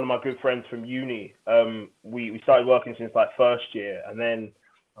of my good friends from uni. We started working since like first year, and then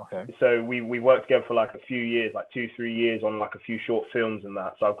so we worked together for like a few years, like 2-3 years on like a few short films and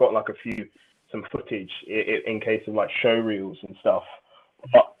that. So I've got like some footage in case of like show reels and stuff.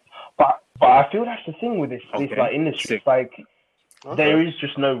 But I feel that's the thing with this like industry. It's like there is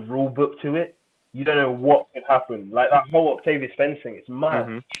just no rule book to it. You don't know what could happen. Like that whole Octavia Spencer thing, it's mad.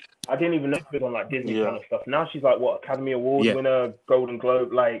 Mm-hmm. I didn't even know it was on like Disney kind of stuff. Now she's like what, Academy Award winner, Golden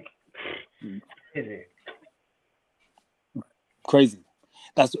Globe, like is it? Crazy.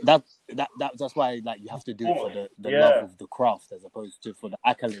 That's that's why like you have to do it for the love of the craft as opposed to for the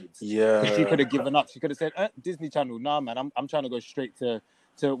accolades. Yeah. She could have given up. She could have said, Disney Channel, nah, man, I'm trying to go straight to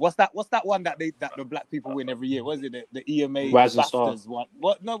what's that one that the black people win every year? What is it? The EMA Rising Star. one?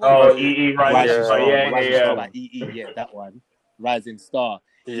 What? No, EE Rising Star. Like EE, that one. Rising Star.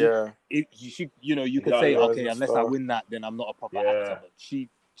 Yeah. You could say, okay, unless I win that, then I'm not a proper actor. But she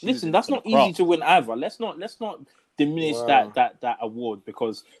listen, that's not easy to win either. Let's not diminish that award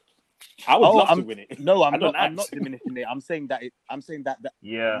because I would love to win it. No, I'm not diminishing it. I'm saying that I'm saying that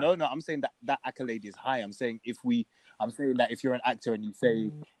that accolade is high. I'm saying that if you're an actor and you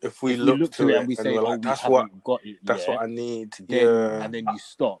say if we look to it and we say, that's what I need, and then you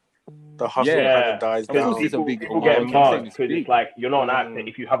stop. The hustle kind of dies down. People get mad because it's like you're not an actor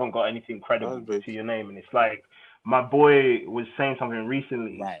if you haven't got anything credible to your name, and it's like my boy was saying something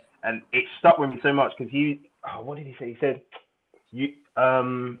recently, and it stuck with me so much because what did he say? He said, "You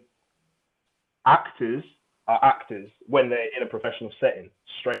actors are actors when they're in a professional setting.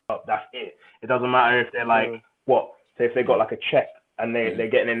 Straight up, that's it. It doesn't matter if they're like say if they got like a check and they're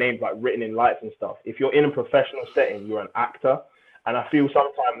getting their names like written in lights and stuff. If you're in a professional setting, you're an actor." And I feel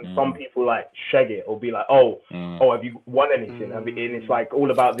sometimes some people like shag it or be like, have you won anything? And it's like all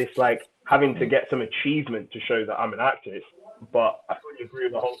about this like having to get some achievement to show that I'm an actor. But I fully agree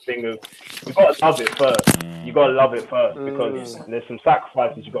with the whole thing of you got to love it first. You got to love it first because there's some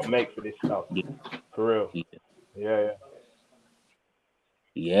sacrifices you got to make for this stuff. For real. Yeah.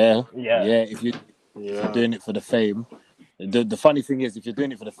 If you're doing it for the fame. The funny thing is, if you're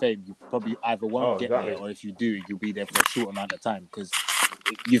doing it for the fame, you probably either won't get there, or if you do, you'll be there for a short amount of time. Because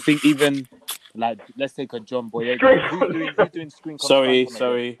you think even like let's take a John Boyega. Who's doing screen? Sorry,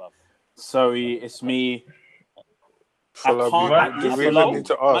 it's me. I really need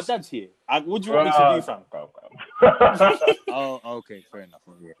to ask. My dad's here. What do you want me to do, fam? Okay, fair enough.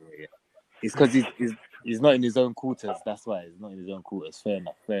 Yeah. It's because he's not in his own quarters. That's why he's not in his own quarters. Fair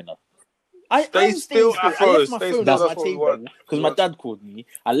enough. I left my phone on my table because my dad called me.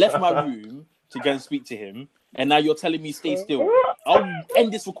 I left my room to go and speak to him, and now you're telling me stay still. I'll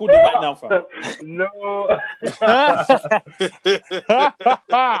end this recording right now, fam. No.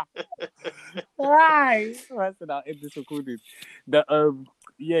 Right. I'll end this recording.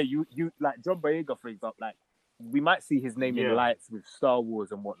 You like John Boyega, for example. Like we might see his name in lights with Star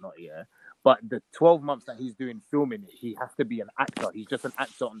Wars and whatnot. Yeah. But the 12 months that he's doing filming it, he has to be an actor. He's just an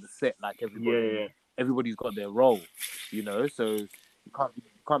actor on the set, like everybody. Yeah. Everybody's got their role, So you can't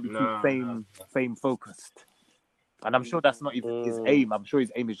be too fame focused. And I'm sure that's not even his aim. I'm sure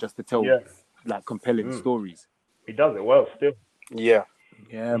his aim is just to tell like compelling stories. He does it well still. Yeah.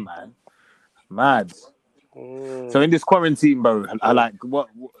 Yeah, man. Mad. So in this quarantine, bro, I like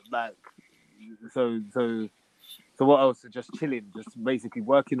So what else? Just chilling, just basically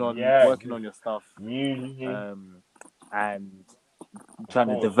working on your stuff, and trying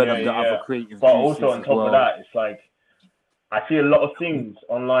to develop the other creative. But also on top of that, it's like I see a lot of things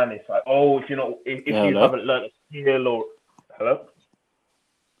online. It's like, if you haven't learned a skill or hello,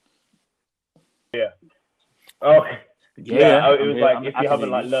 okay, it was like if you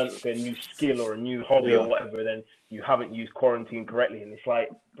haven't like learned a new skill or a new hobby or whatever, then you haven't used quarantine correctly, and it's like,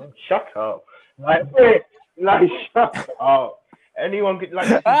 shut up, like shut up. Anyone could like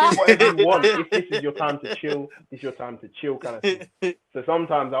you do whatever you want. If this is your time to chill, it's your time to chill kind of thing. So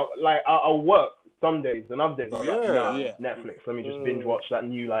sometimes I'll work some days, and other days Netflix. Let me just binge watch that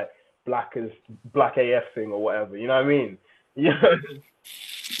new like Black AF thing or whatever. You know what I mean? Yeah.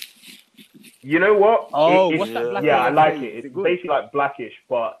 You know what? What's that Black AF I like thing? it. It's basically like Blackish,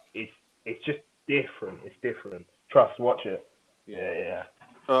 but it's just different. It's different. Trust, watch it. Yeah.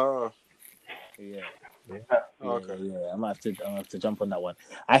 Okay. I'm gonna have to jump on that one.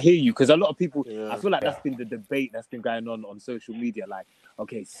 I hear you because a lot of people. I feel like that's been the debate that's been going on social media. Like,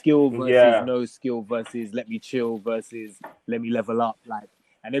 okay, skill versus no skill versus let me chill versus let me level up. Like,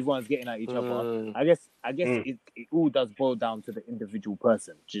 and everyone's getting at each other. I guess it all does boil down to the individual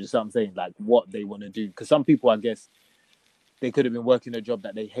person. Do you know what I'm saying? Like what they want to do. Because some people, I guess, they could have been working a job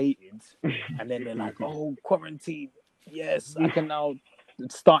that they hated, and then they're like, oh, quarantine. Yes, I can now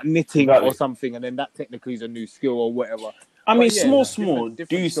start knitting or something, and then that technically is a new skill or whatever. I mean, small,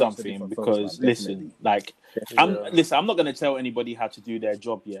 do something because listen, I'm not going to tell anybody how to do their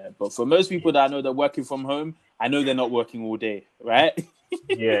job yet, but for most people that I know that are working from home, I know they're not working all day, right?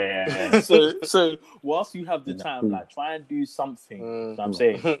 So whilst you have the time, like try and do something. You know what I'm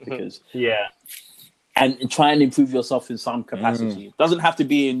saying, because and try and improve yourself in some capacity. It doesn't have to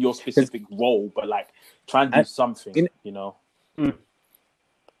be in your specific role, but like try and do something.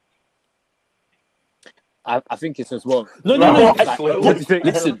 I think it's as well. No. What do you think?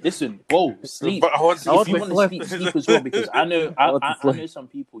 Listen. Whoa, sleep. But I want If you want to sleep as well, because I know some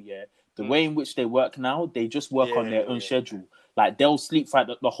people. Yeah, the way in which they work now, they just work on their own schedule. Like they'll sleep for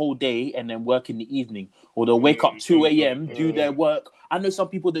the whole day and then work in the evening, or they'll wake up 2 a.m. do their work. I know some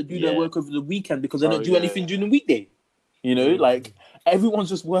people that do their work over the weekend because they don't do anything during the weekday. You know, like everyone's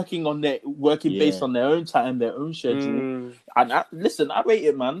just working based on their own time, their own schedule. And I rate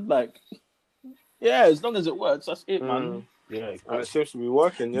it, man. Like, yeah, as long as it works, that's it, man. Yeah, and it seems to be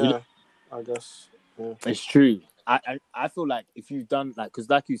working. Yeah, I guess. Yeah. It's true. I feel like if you've done like, because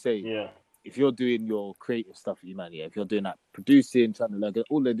like you say, if you're doing your creative stuff, if you're doing that producing, trying to learn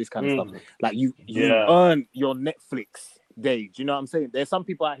all of this kind of stuff, like you earn your Netflix day. Do you know what I'm saying? There's some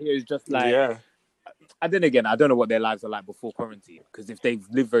people out here who's just like, and then again, I don't know what their lives are like before quarantine, because if they've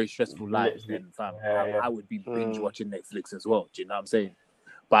lived very stressful lives, then fam, I would be binge watching Netflix as well. Do you know what I'm saying?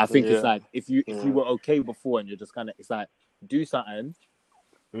 But I think it's like if you were okay before and you're just kind of, it's like do something,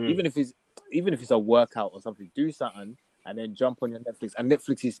 even if it's a workout or something, do something and then jump on your Netflix. And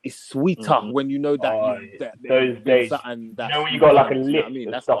Netflix is sweeter when you know that those days. Something that when you got like a list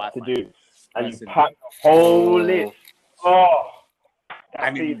that's how I to find do, it. and you pack the whole list.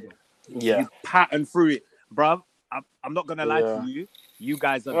 You pattern through it, bruv. I'm not gonna lie to you. You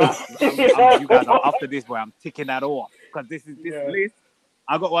guys are after this, boy. I'm ticking that off because this list.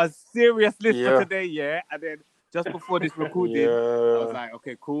 I got one serious list for today, and then just before this recording, I was like,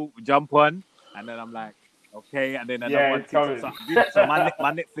 okay, cool, jump on, and then I'm like, okay, and then another one. So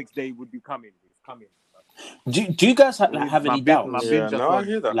my Netflix day would be coming. It's coming. Do you guys have any doubts? I hear that.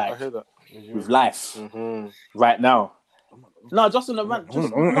 I hear that. With life right now. No, just on the rant.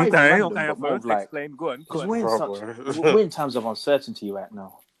 Explain. Go on. Because we're in times of uncertainty right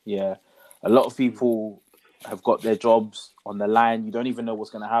now. Yeah, a lot of people have got their jobs on the line. You don't even know what's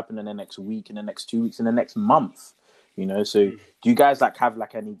going to happen in the next week, in the next 2 weeks, in the next month. You know, so do you guys have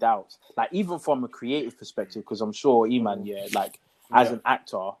any doubts? Like even from a creative perspective, because I'm sure Iman, as an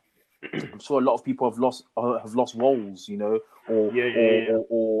actor, I'm sure a lot of people have lost roles, you know,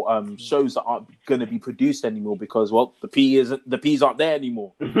 or shows that aren't going to be produced anymore because the P's aren't there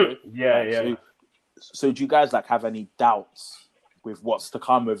anymore. You know? So do you guys have any doubts with what's to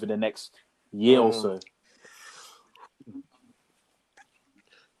come over the next year or so?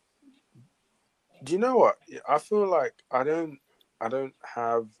 Do you know what? I feel like I don't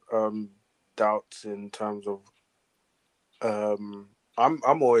have doubts in terms of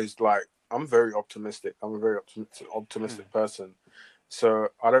I'm always like, I'm very optimistic. I'm a very optimistic person. So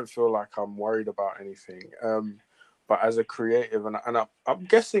I don't feel like I'm worried about anything. But as a creative, and I'm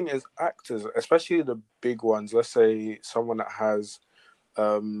guessing as actors, especially the big ones, let's say someone that has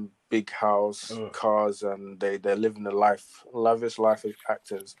big house, cars, and they're living a lavish life as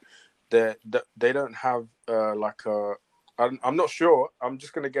actors, they don't have I'm not sure. I'm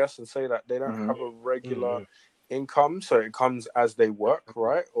just going to guess and say that they don't have a regular income, so it comes as they work,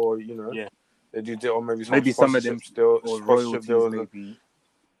 right? Or they do, or maybe some of them still or royalties, maybe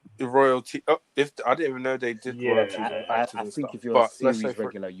royalty. If I didn't even know they did royalties. I think if you're a series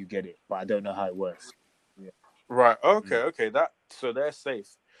regular, you get it, but I don't know how it works. Right. Okay. That so they're safe.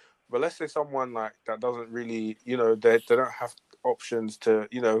 But let's say someone like that doesn't really, they don't have options to,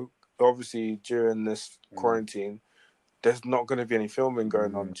 obviously during this quarantine, there's not going to be any filming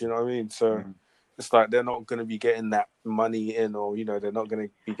going on. Do you know what I mean? So it's like they're not going to be getting that money in, or they're not going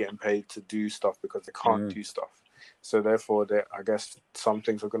to be getting paid to do stuff because they can't do stuff. So therefore, I guess some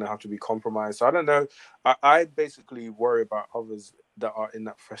things are going to have to be compromised. So I don't know. I basically worry about others that are in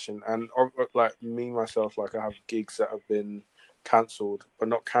that profession, and like me myself, like I have gigs that have been cancelled, but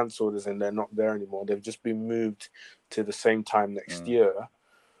not cancelled as in they're not there anymore. They've just been moved to the same time next year,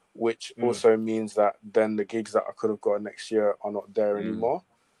 which also means that then the gigs that I could have got next year are not there anymore.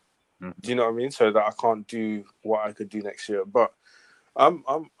 Do you know what I mean? So that I can't do what I could do next year. But I'm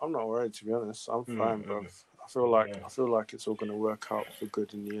not worried, to be honest. I'm fine, bro. I feel like it's all going to work out for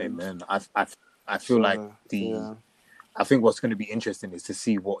good in the end. Amen. I feel like I think what's going to be interesting is to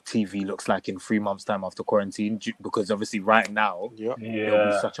see what TV looks like in 3 months' time after quarantine, because obviously right now there'll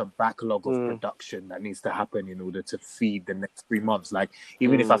be such a backlog of production that needs to happen in order to feed the next 3 months. Like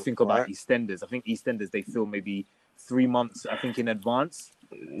even if I think about EastEnders, I think EastEnders they film maybe 3 months, I think, in advance.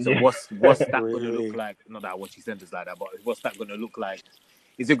 So what's that going to look like? Not that I watch EastEnders like that, but what's that going to look like?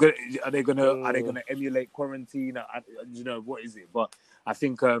 Is it good? Are they gonna emulate quarantine? What is it? But I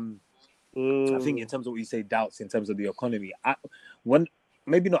think in terms of what you say, doubts in terms of the economy,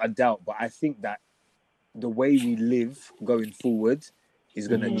 maybe not a doubt, but I think that the way we live going forward is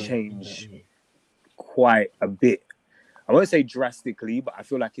going to change quite a bit. I won't say drastically, but I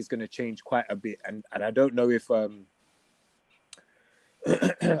feel like it's going to change quite a bit. And I don't know if I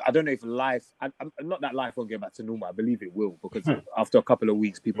don't know if life, not that life won't get back to normal. I believe it will, because after a couple of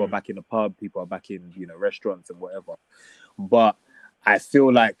weeks, people are back in the pub, people are back in, you know, restaurants and whatever. But I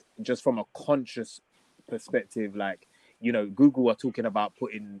feel like just from a conscious perspective, like, you know, Google are talking about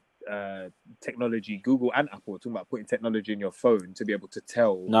putting technology, Google and Apple are talking about putting technology in your phone to be able to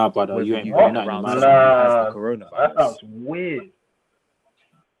tell brother, whether you ain't you've got been around nothing, someone who has the That coronavirus. sounds weird.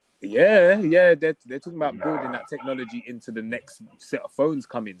 Yeah, they're talking about building that technology into the next set of phones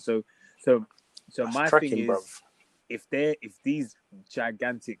coming. So my thing is, bruv. if these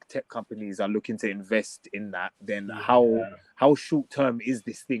gigantic tech companies are looking to invest in that, then how short term is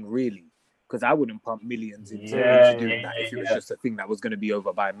this thing really? Because I wouldn't pump millions into doing that if it was just a thing that was going to be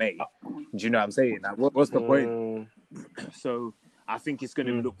over by May. Do you know what I'm saying? Like, what's the point? So I think it's going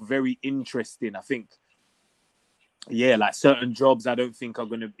to look very interesting. I think, yeah, like certain jobs, I don't think are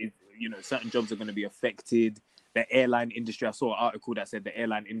going to be, you know, certain jobs are going to be affected. The airline industry, I saw an article that said the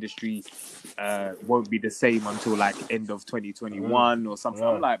airline industry won't be the same until like end of 2021 or something.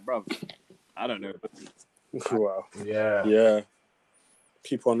 I'm like, bro, I don't know. Wow. Yeah.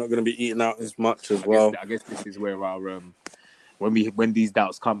 People are not going to be eating out as much as well. I guess this is where our when these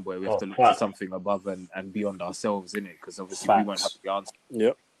doubts come, where we have to look to something above and beyond ourselves, innit? Because obviously we won't have the answer.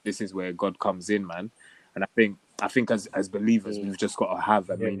 Yep. This is where God comes in, man. And I think as believers, we've just got to have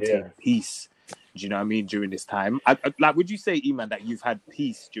and maintain peace. Do you know what I mean? During this time, like, would you say, Iman, that you've had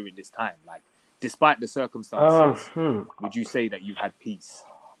peace during this time? Like, despite the circumstances, would you say that you've had peace?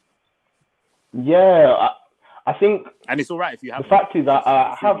 Yeah, I think, and it's all right if you have. The fact is that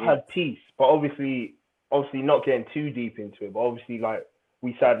I have had peace, but obviously not getting too deep into it. But obviously, like,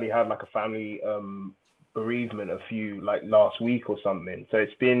 we sadly had like a family bereavement a few, like, last week or something. So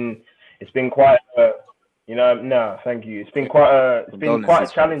it's been quite. Thank you. It's been quite a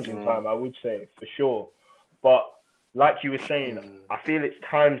challenging time, I would say, for sure. But like you were saying, I feel it's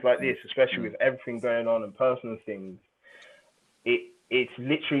times like this, especially with everything going on and personal things, it's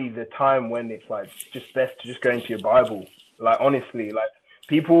literally the time when it's like just best to just go into your Bible. Like, honestly, like,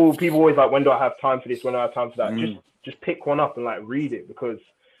 people always like, when do I have time for this? When do I have time for that? Just pick one up and like read it, because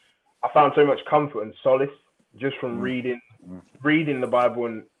I found so much comfort and solace just from reading the Bible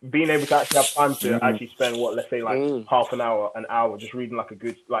and being able to actually have time to actually spend let's say like half an hour just reading like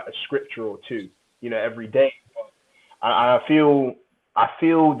a scripture or two, you know, every day. And I feel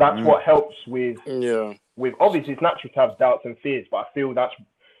that's what helps with obviously it's natural to have doubts and fears, but I feel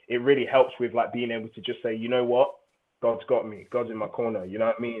it really helps with like being able to just say, you know what, God's got me, God's in my corner, you know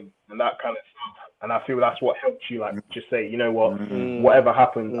what I mean, and that kind of stuff. And I feel that's what helps you, like, just say, you know what, whatever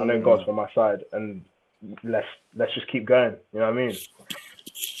happens, I know God's on my side, and let's just keep going. You know what I mean?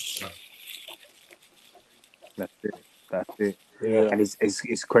 That's it. Yeah. And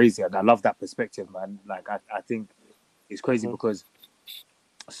it's crazy. And I love that perspective, man. Like, I think it's crazy because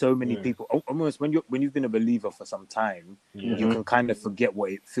so many people, almost when you've been a believer for some time, you can kind of forget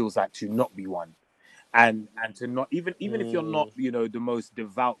what it feels like to not be one. And to not even if you're not, you know, the most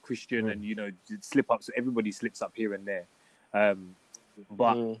devout Christian, and, you know, slip up. So everybody slips up here and there.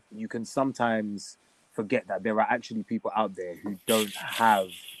 But you can sometimes forget that there are actually people out there who don't have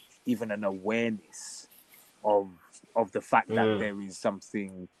even an awareness of the fact that there is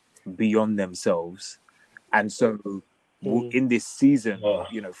something beyond themselves. And so in this season,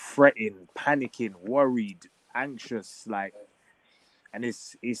 you know, fretting, panicking, worried, anxious, like, and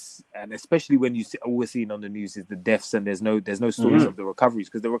it's and especially when you all we're seeing on the news is the deaths, and there's no stories of the recoveries,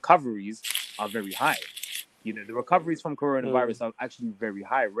 because the recoveries are very high. You know, the recoveries from coronavirus are actually very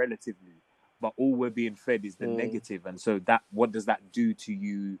high relatively, but all we're being fed is the negative. And so what does that do to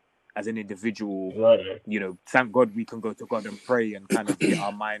you as an individual? Right. You know, thank God we can go to God and pray and kind of get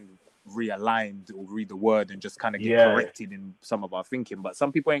our mind realigned, or read the word and just kind of get corrected in some of our thinking. But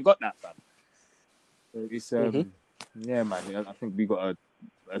some people ain't got that, fam. So it's yeah, man. I think we got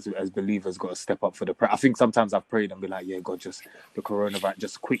to, as believers, got to step up for the prayer. I think sometimes I've prayed and be like, yeah, God, just the coronavirus,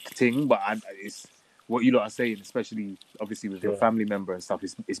 just quick thing. But it's what you lot are saying, especially obviously with your family member and stuff,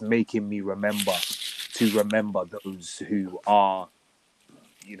 is making me remember those who are,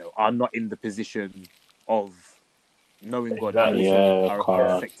 you know, are not in the position of knowing God.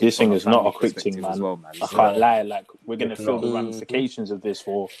 This thing is not a quick thing, man. Well, man. I can't lie. Like, we're gonna feel the ramifications of this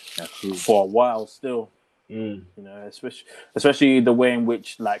for a while still. You know, especially the way in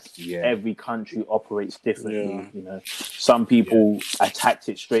which, like, every country operates differently. You know, some people attacked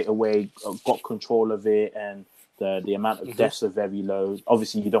it straight away, got control of it, and the amount of deaths are very low.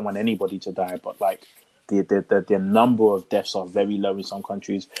 Obviously, you don't want anybody to die, but like, the number of deaths are very low in some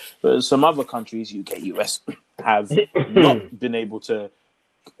countries. But some other countries, UK, US, have not been able to.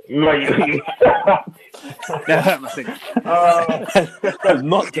 Have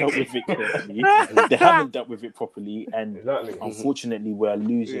not dealt with it correctly. They haven't dealt with it properly, and unfortunately, we're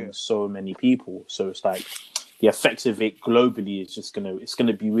losing so many people. So it's like the effects of it globally is just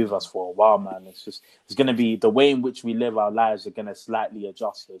gonna be with us for a while, man. It's gonna be the way in which we live our lives are gonna slightly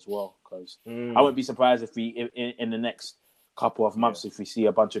adjust as well. Because I wouldn't be surprised if we in the next couple of months if we see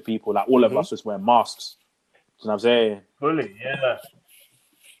a bunch of people like all of us just wearing masks. You know what I'm saying? Fully, yeah.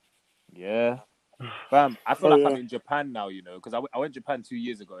 Yeah. Fam, I feel like I'm in Japan now, you know, because I went to Japan 2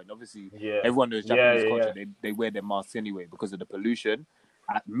 years ago, and obviously everyone knows Japanese culture. They wear their masks anyway because of the pollution.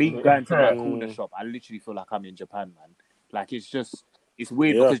 Me going to my corner shop, I literally feel like I'm in Japan, man. Like, it's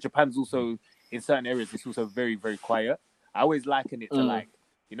weird because Japan's also, in certain areas, it's also very, very quiet. I always liken it to, like,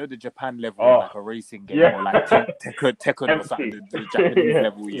 you know, the Japan level of like a racing game or like Tekken or something, the Japanese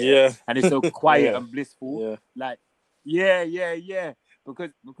level. And it's so quiet and blissful. Like,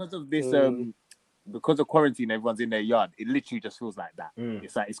 Because of this, because of quarantine, everyone's in their yard. It literally just feels like that.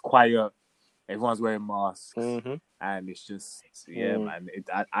 It's like it's quiet. Everyone's wearing masks, and it's just man.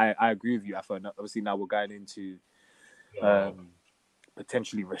 I agree with you. I thought obviously now we're going into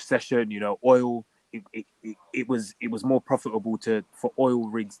potentially recession. You know, oil. It was more profitable for oil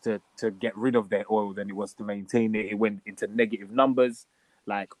rigs to get rid of their oil than it was to maintain it. It went into negative numbers.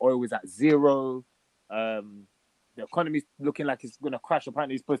 Like oil was at zero. The economy's looking like it's going to crash.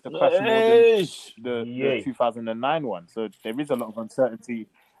 Apparently, it's supposed to crash more than the 2009 one. So there is a lot of uncertainty.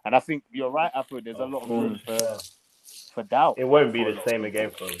 And I think you're right, Afro. There's a lot of room for doubt. It won't be the same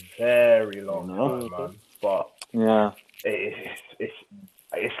again for a very long time, man. But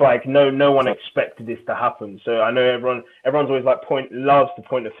it's like no one expected this to happen. So I know everyone's always like loves to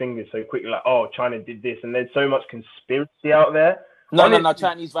point the fingers so quickly, like, oh, China did this, and there's so much conspiracy out there. No,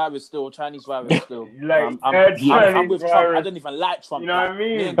 Chinese virus still. Like, I'm with Trump. I don't even like Trump. You know what I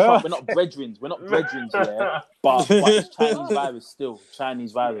mean? Me and Trump, we're not brethren, yeah. But it's Chinese virus still.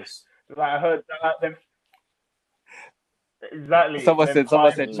 Chinese virus. Like, I heard them. Exactly. Someone said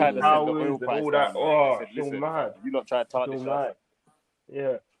China sent the oil and price all that. down. Oh, Said, still mad. You not try to tarnish us.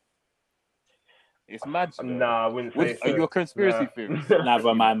 Yeah. It's mad. Nah, I wouldn't say so. Are you a conspiracy theorist?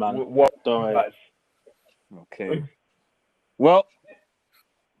 Never mind, man. Don't worry. Okay. Well,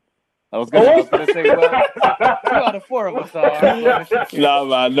 I was gonna say, well, 2 out of 4 of us are. No,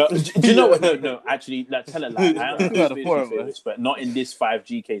 man. No. Do you know what? No. Actually, tell a lie. I am a conspiracy theorist, but not in this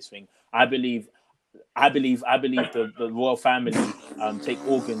 5G case thing. I believe the royal family take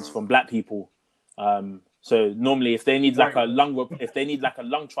organs from black people. So normally, if they need like a lung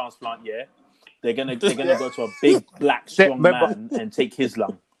transplant, they're gonna go to a big black strong man and take his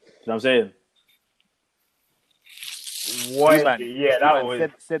lung. You know what I'm saying?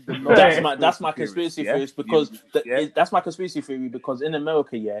 That's my conspiracy theory because that's my conspiracy theory because in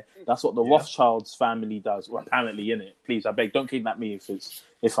America, that's what the Rothschilds family does. Well, apparently, innit? Please, I beg, don't kidnap me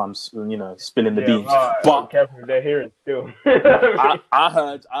if I'm spilling the beans. But careful, they're hearing still. I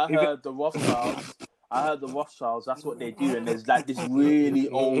heard the Rothschilds. I heard the Rothschilds. That's what they do, and there's like this really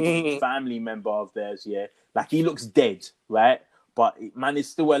old family member of theirs. Like he looks dead, right? But man is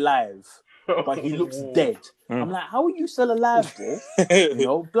still alive. But he looks dead. I'm like, how are you still alive, bro? You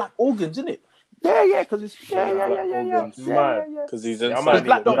know, black organs, isn't it? Yeah, because it's because he's inside.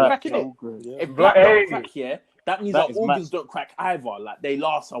 Black don't crack, innit? If black don't crack, that means our organs don't crack either. Like they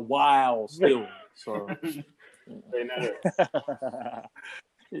last a while still. So they know.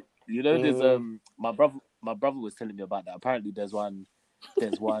 You know, there's my brother was telling me about that. Apparently, there's one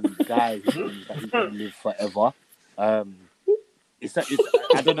guy who thinks that he can live forever. I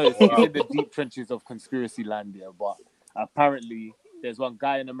don't know. It's in the deep trenches of conspiracy land here, but apparently there's one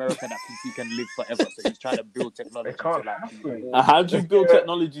guy in America that thinks he can live forever. So he's trying to build technology. How do you build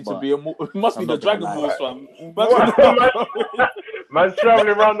technology to be immortal? It must be the Dragon Ball one. Man's traveling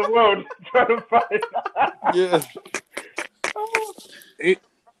around the world trying to find.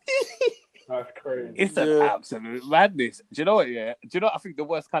 That's crazy. It's an absolute madness. Do you know what? Yeah. Do you know what I think the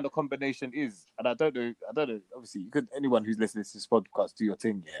worst kind of combination is? And I don't know. Obviously, anyone who's listening to this podcast, do your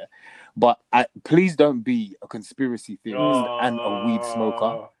thing, yeah. But please don't be a conspiracy theorist and a weed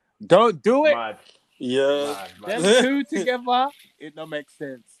smoker. Don't do it. Mad. Yeah. Them two together, it don't make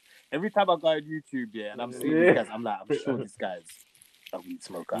sense. Every time I go on YouTube, and I'm seeing these guys, I'm like, I'm sure this guy's a weed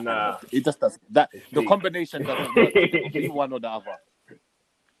smoker. Nah. It just doesn't. The combination doesn't work. It'll be one or the other.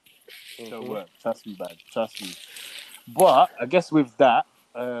 Don't work. Trust me, man. Trust me. But I guess with that,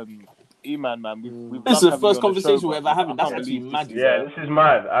 E-Man, man. We've This is the loved having first you on the conversation show, we're bro. ever having. I That's can't actually believe mad. this Yeah, this is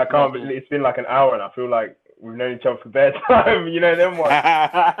mad. I can't believe it's been like an hour and I feel like we've known each other for bare time. You know, them ones.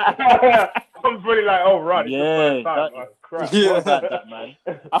 I'm really like, oh, right. It's the first time. that- Oh, crap. Yeah. What about that, man?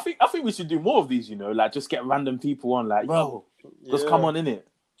 I think we should do more of these. You know, like just get random people on. Like, yo, just come on in it.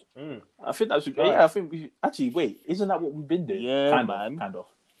 Mm. I think that should. Right. Yeah, I think we should, actually. Wait, isn't that what we've been doing? Yeah, kind man. Kind of.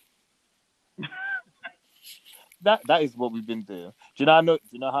 That is what we've been doing. Do you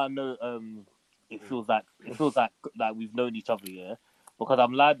know how I know it feels like we've known each other, yeah? Because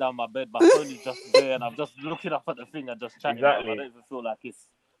I'm lying down my bed, my phone is just there and I'm just looking up at the thing and just chatting. Exactly. I don't even feel like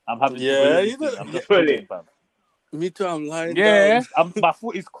I'm having to Yeah, do you know- I'm just Fully. chilling, fam. Me too. I'm lying Yeah, down. my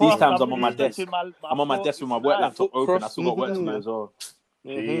foot is crossed. These times I'm on my really desk. touching I'm on my foot. desk with my It's work nice. laptop open. I still got work to do Mhm. as well.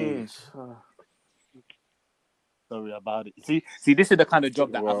 Mhm. Sorry about it. See, this is the kind of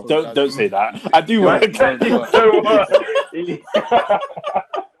job that Wow. Afro does. Don't say that. I do Right. work. So what?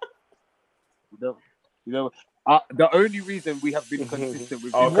 You know, the only reason we have been consistent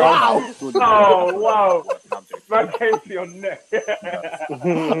with Oh, this wow. podcast is surely Oh, because wow. I'm joking. Man came to your neck.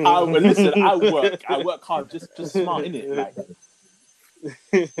 Listen, I work hard, just smart in it. Like,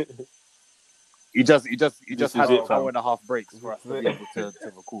 He just This had is it, an fam. hour and a half breaks for us to be able to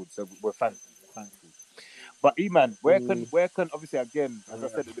record. So we're thankful. But E-Man, where can obviously again, as I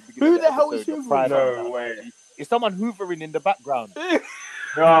said at the beginning, Who of the hell is episode, the hoovering? pride No of- way. Is someone hoovering in the background? Oh,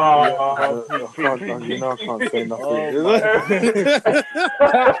 You know I can't say nothing. Oh, You my- know?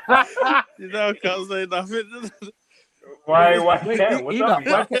 You know I can't say nothing. Why Wait, can't? What's Enoch,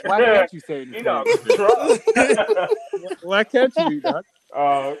 up? why can't you say anything? Enoch, trust. Why can't you do that?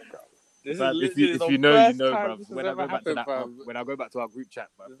 Oh, This Fam, is if you literally know, the you first know, time bro. this has When I ever go back to happened, that, fam. when I go back to our group chat,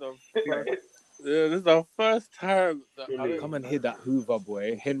 bro. This is the first time that Really? Come and hear that Hoover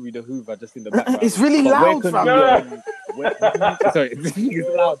boy, Henry the Hoover, just in the background. It's really But loud, can fam. we, sorry, it's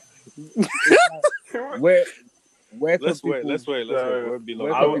loud. Where can Let's people, wait. Let's wait. It won't be long.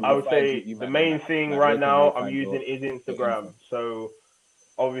 Where I can would, people I would find say you, the man? main thing Like, right where can now they I'm find using your is Instagram. info? So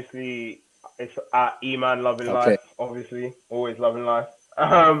obviously it's at E-Man Loving Okay. Life. Obviously, always loving life.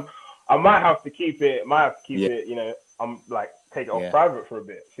 I might have to keep it. Yeah. You know, I'm like take it off Yeah. private for a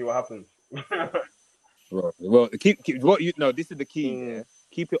bit. See what happens. Well, keep what you know. This is the key. Mm. Yeah?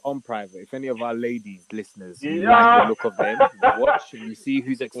 Keep it on private. If any of our ladies, listeners, you Yeah. like the look of them, watch and you see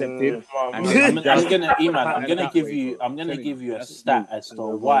who's accepted. And And I'm gonna email. I'm And gonna that give way, you. bro. I'm gonna Telling give you a that's stat smooth. as to Yeah,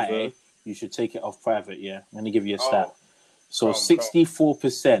 why you should take it off private. Yeah, I'm gonna give you a stat. Oh. So Come,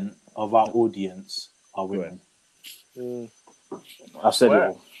 64% of our audience are women. I've said Where? it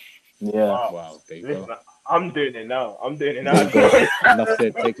all. Yeah. Wow, there you listen, go. I'm doing it now. There you go. Enough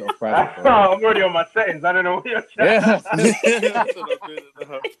said, take it off private, bro. I'm already on my settings. I don't know what you're saying. Yeah.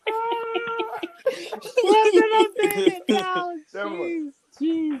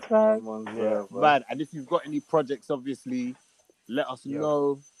 Jeez, man. Man, and if you've got any projects, obviously, let us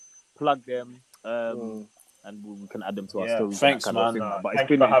know. Plug them. And we can add them to our Yeah. stories. Thanks, and that kind man. of thing, But Thanks it's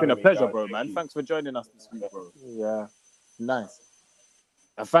been for a having me, pleasure, guys. bro, Thank man. you. Thanks for joining us this week, bro. Yeah. Nice.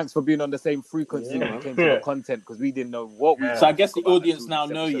 And thanks for being on the same frequency Yeah, when man. it came to the content because we didn't know what we. Yeah. So I guess the talk about audience until now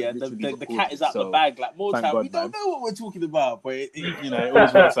this know. episode Yeah, literally the recorded. cat is out So, the bag. Like more thank time, God, we don't man. know what we're talking about, but it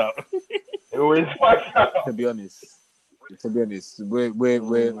always works out. It always works out. To be honest, we're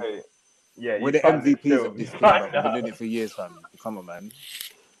Yeah, we're the MVPs of this thing, bro. We've been doing it for years, fam. Come on, man.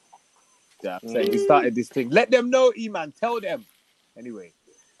 Yeah, I'm saying we started this thing. Let them know, E-Man. Tell them. Anyway,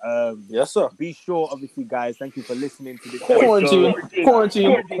 Yes, sir. be sure, obviously, guys. Thank you for listening to this Quarantine.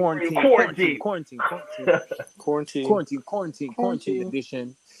 quarantine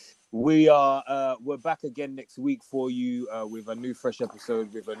edition. We're back again next week for you with a new fresh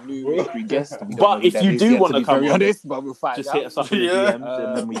episode with a new mystery guest. We don't know But who if that you is do yet, want to be come very on, honest, but we'll find just out. hit us up in the DMs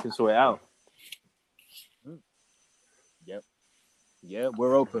and then we can sort it out. Yeah,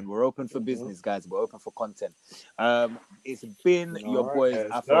 we're open. We're open for business, guys. We're open for content. It's been your Alright, boys,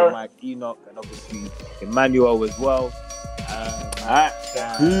 yes, Afro sir. Mike, Enoch, and obviously Emmanuel as well. Alright.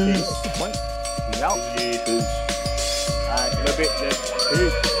 Peace. Peace out. All right, in a bit, then.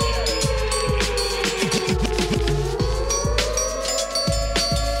 Peace.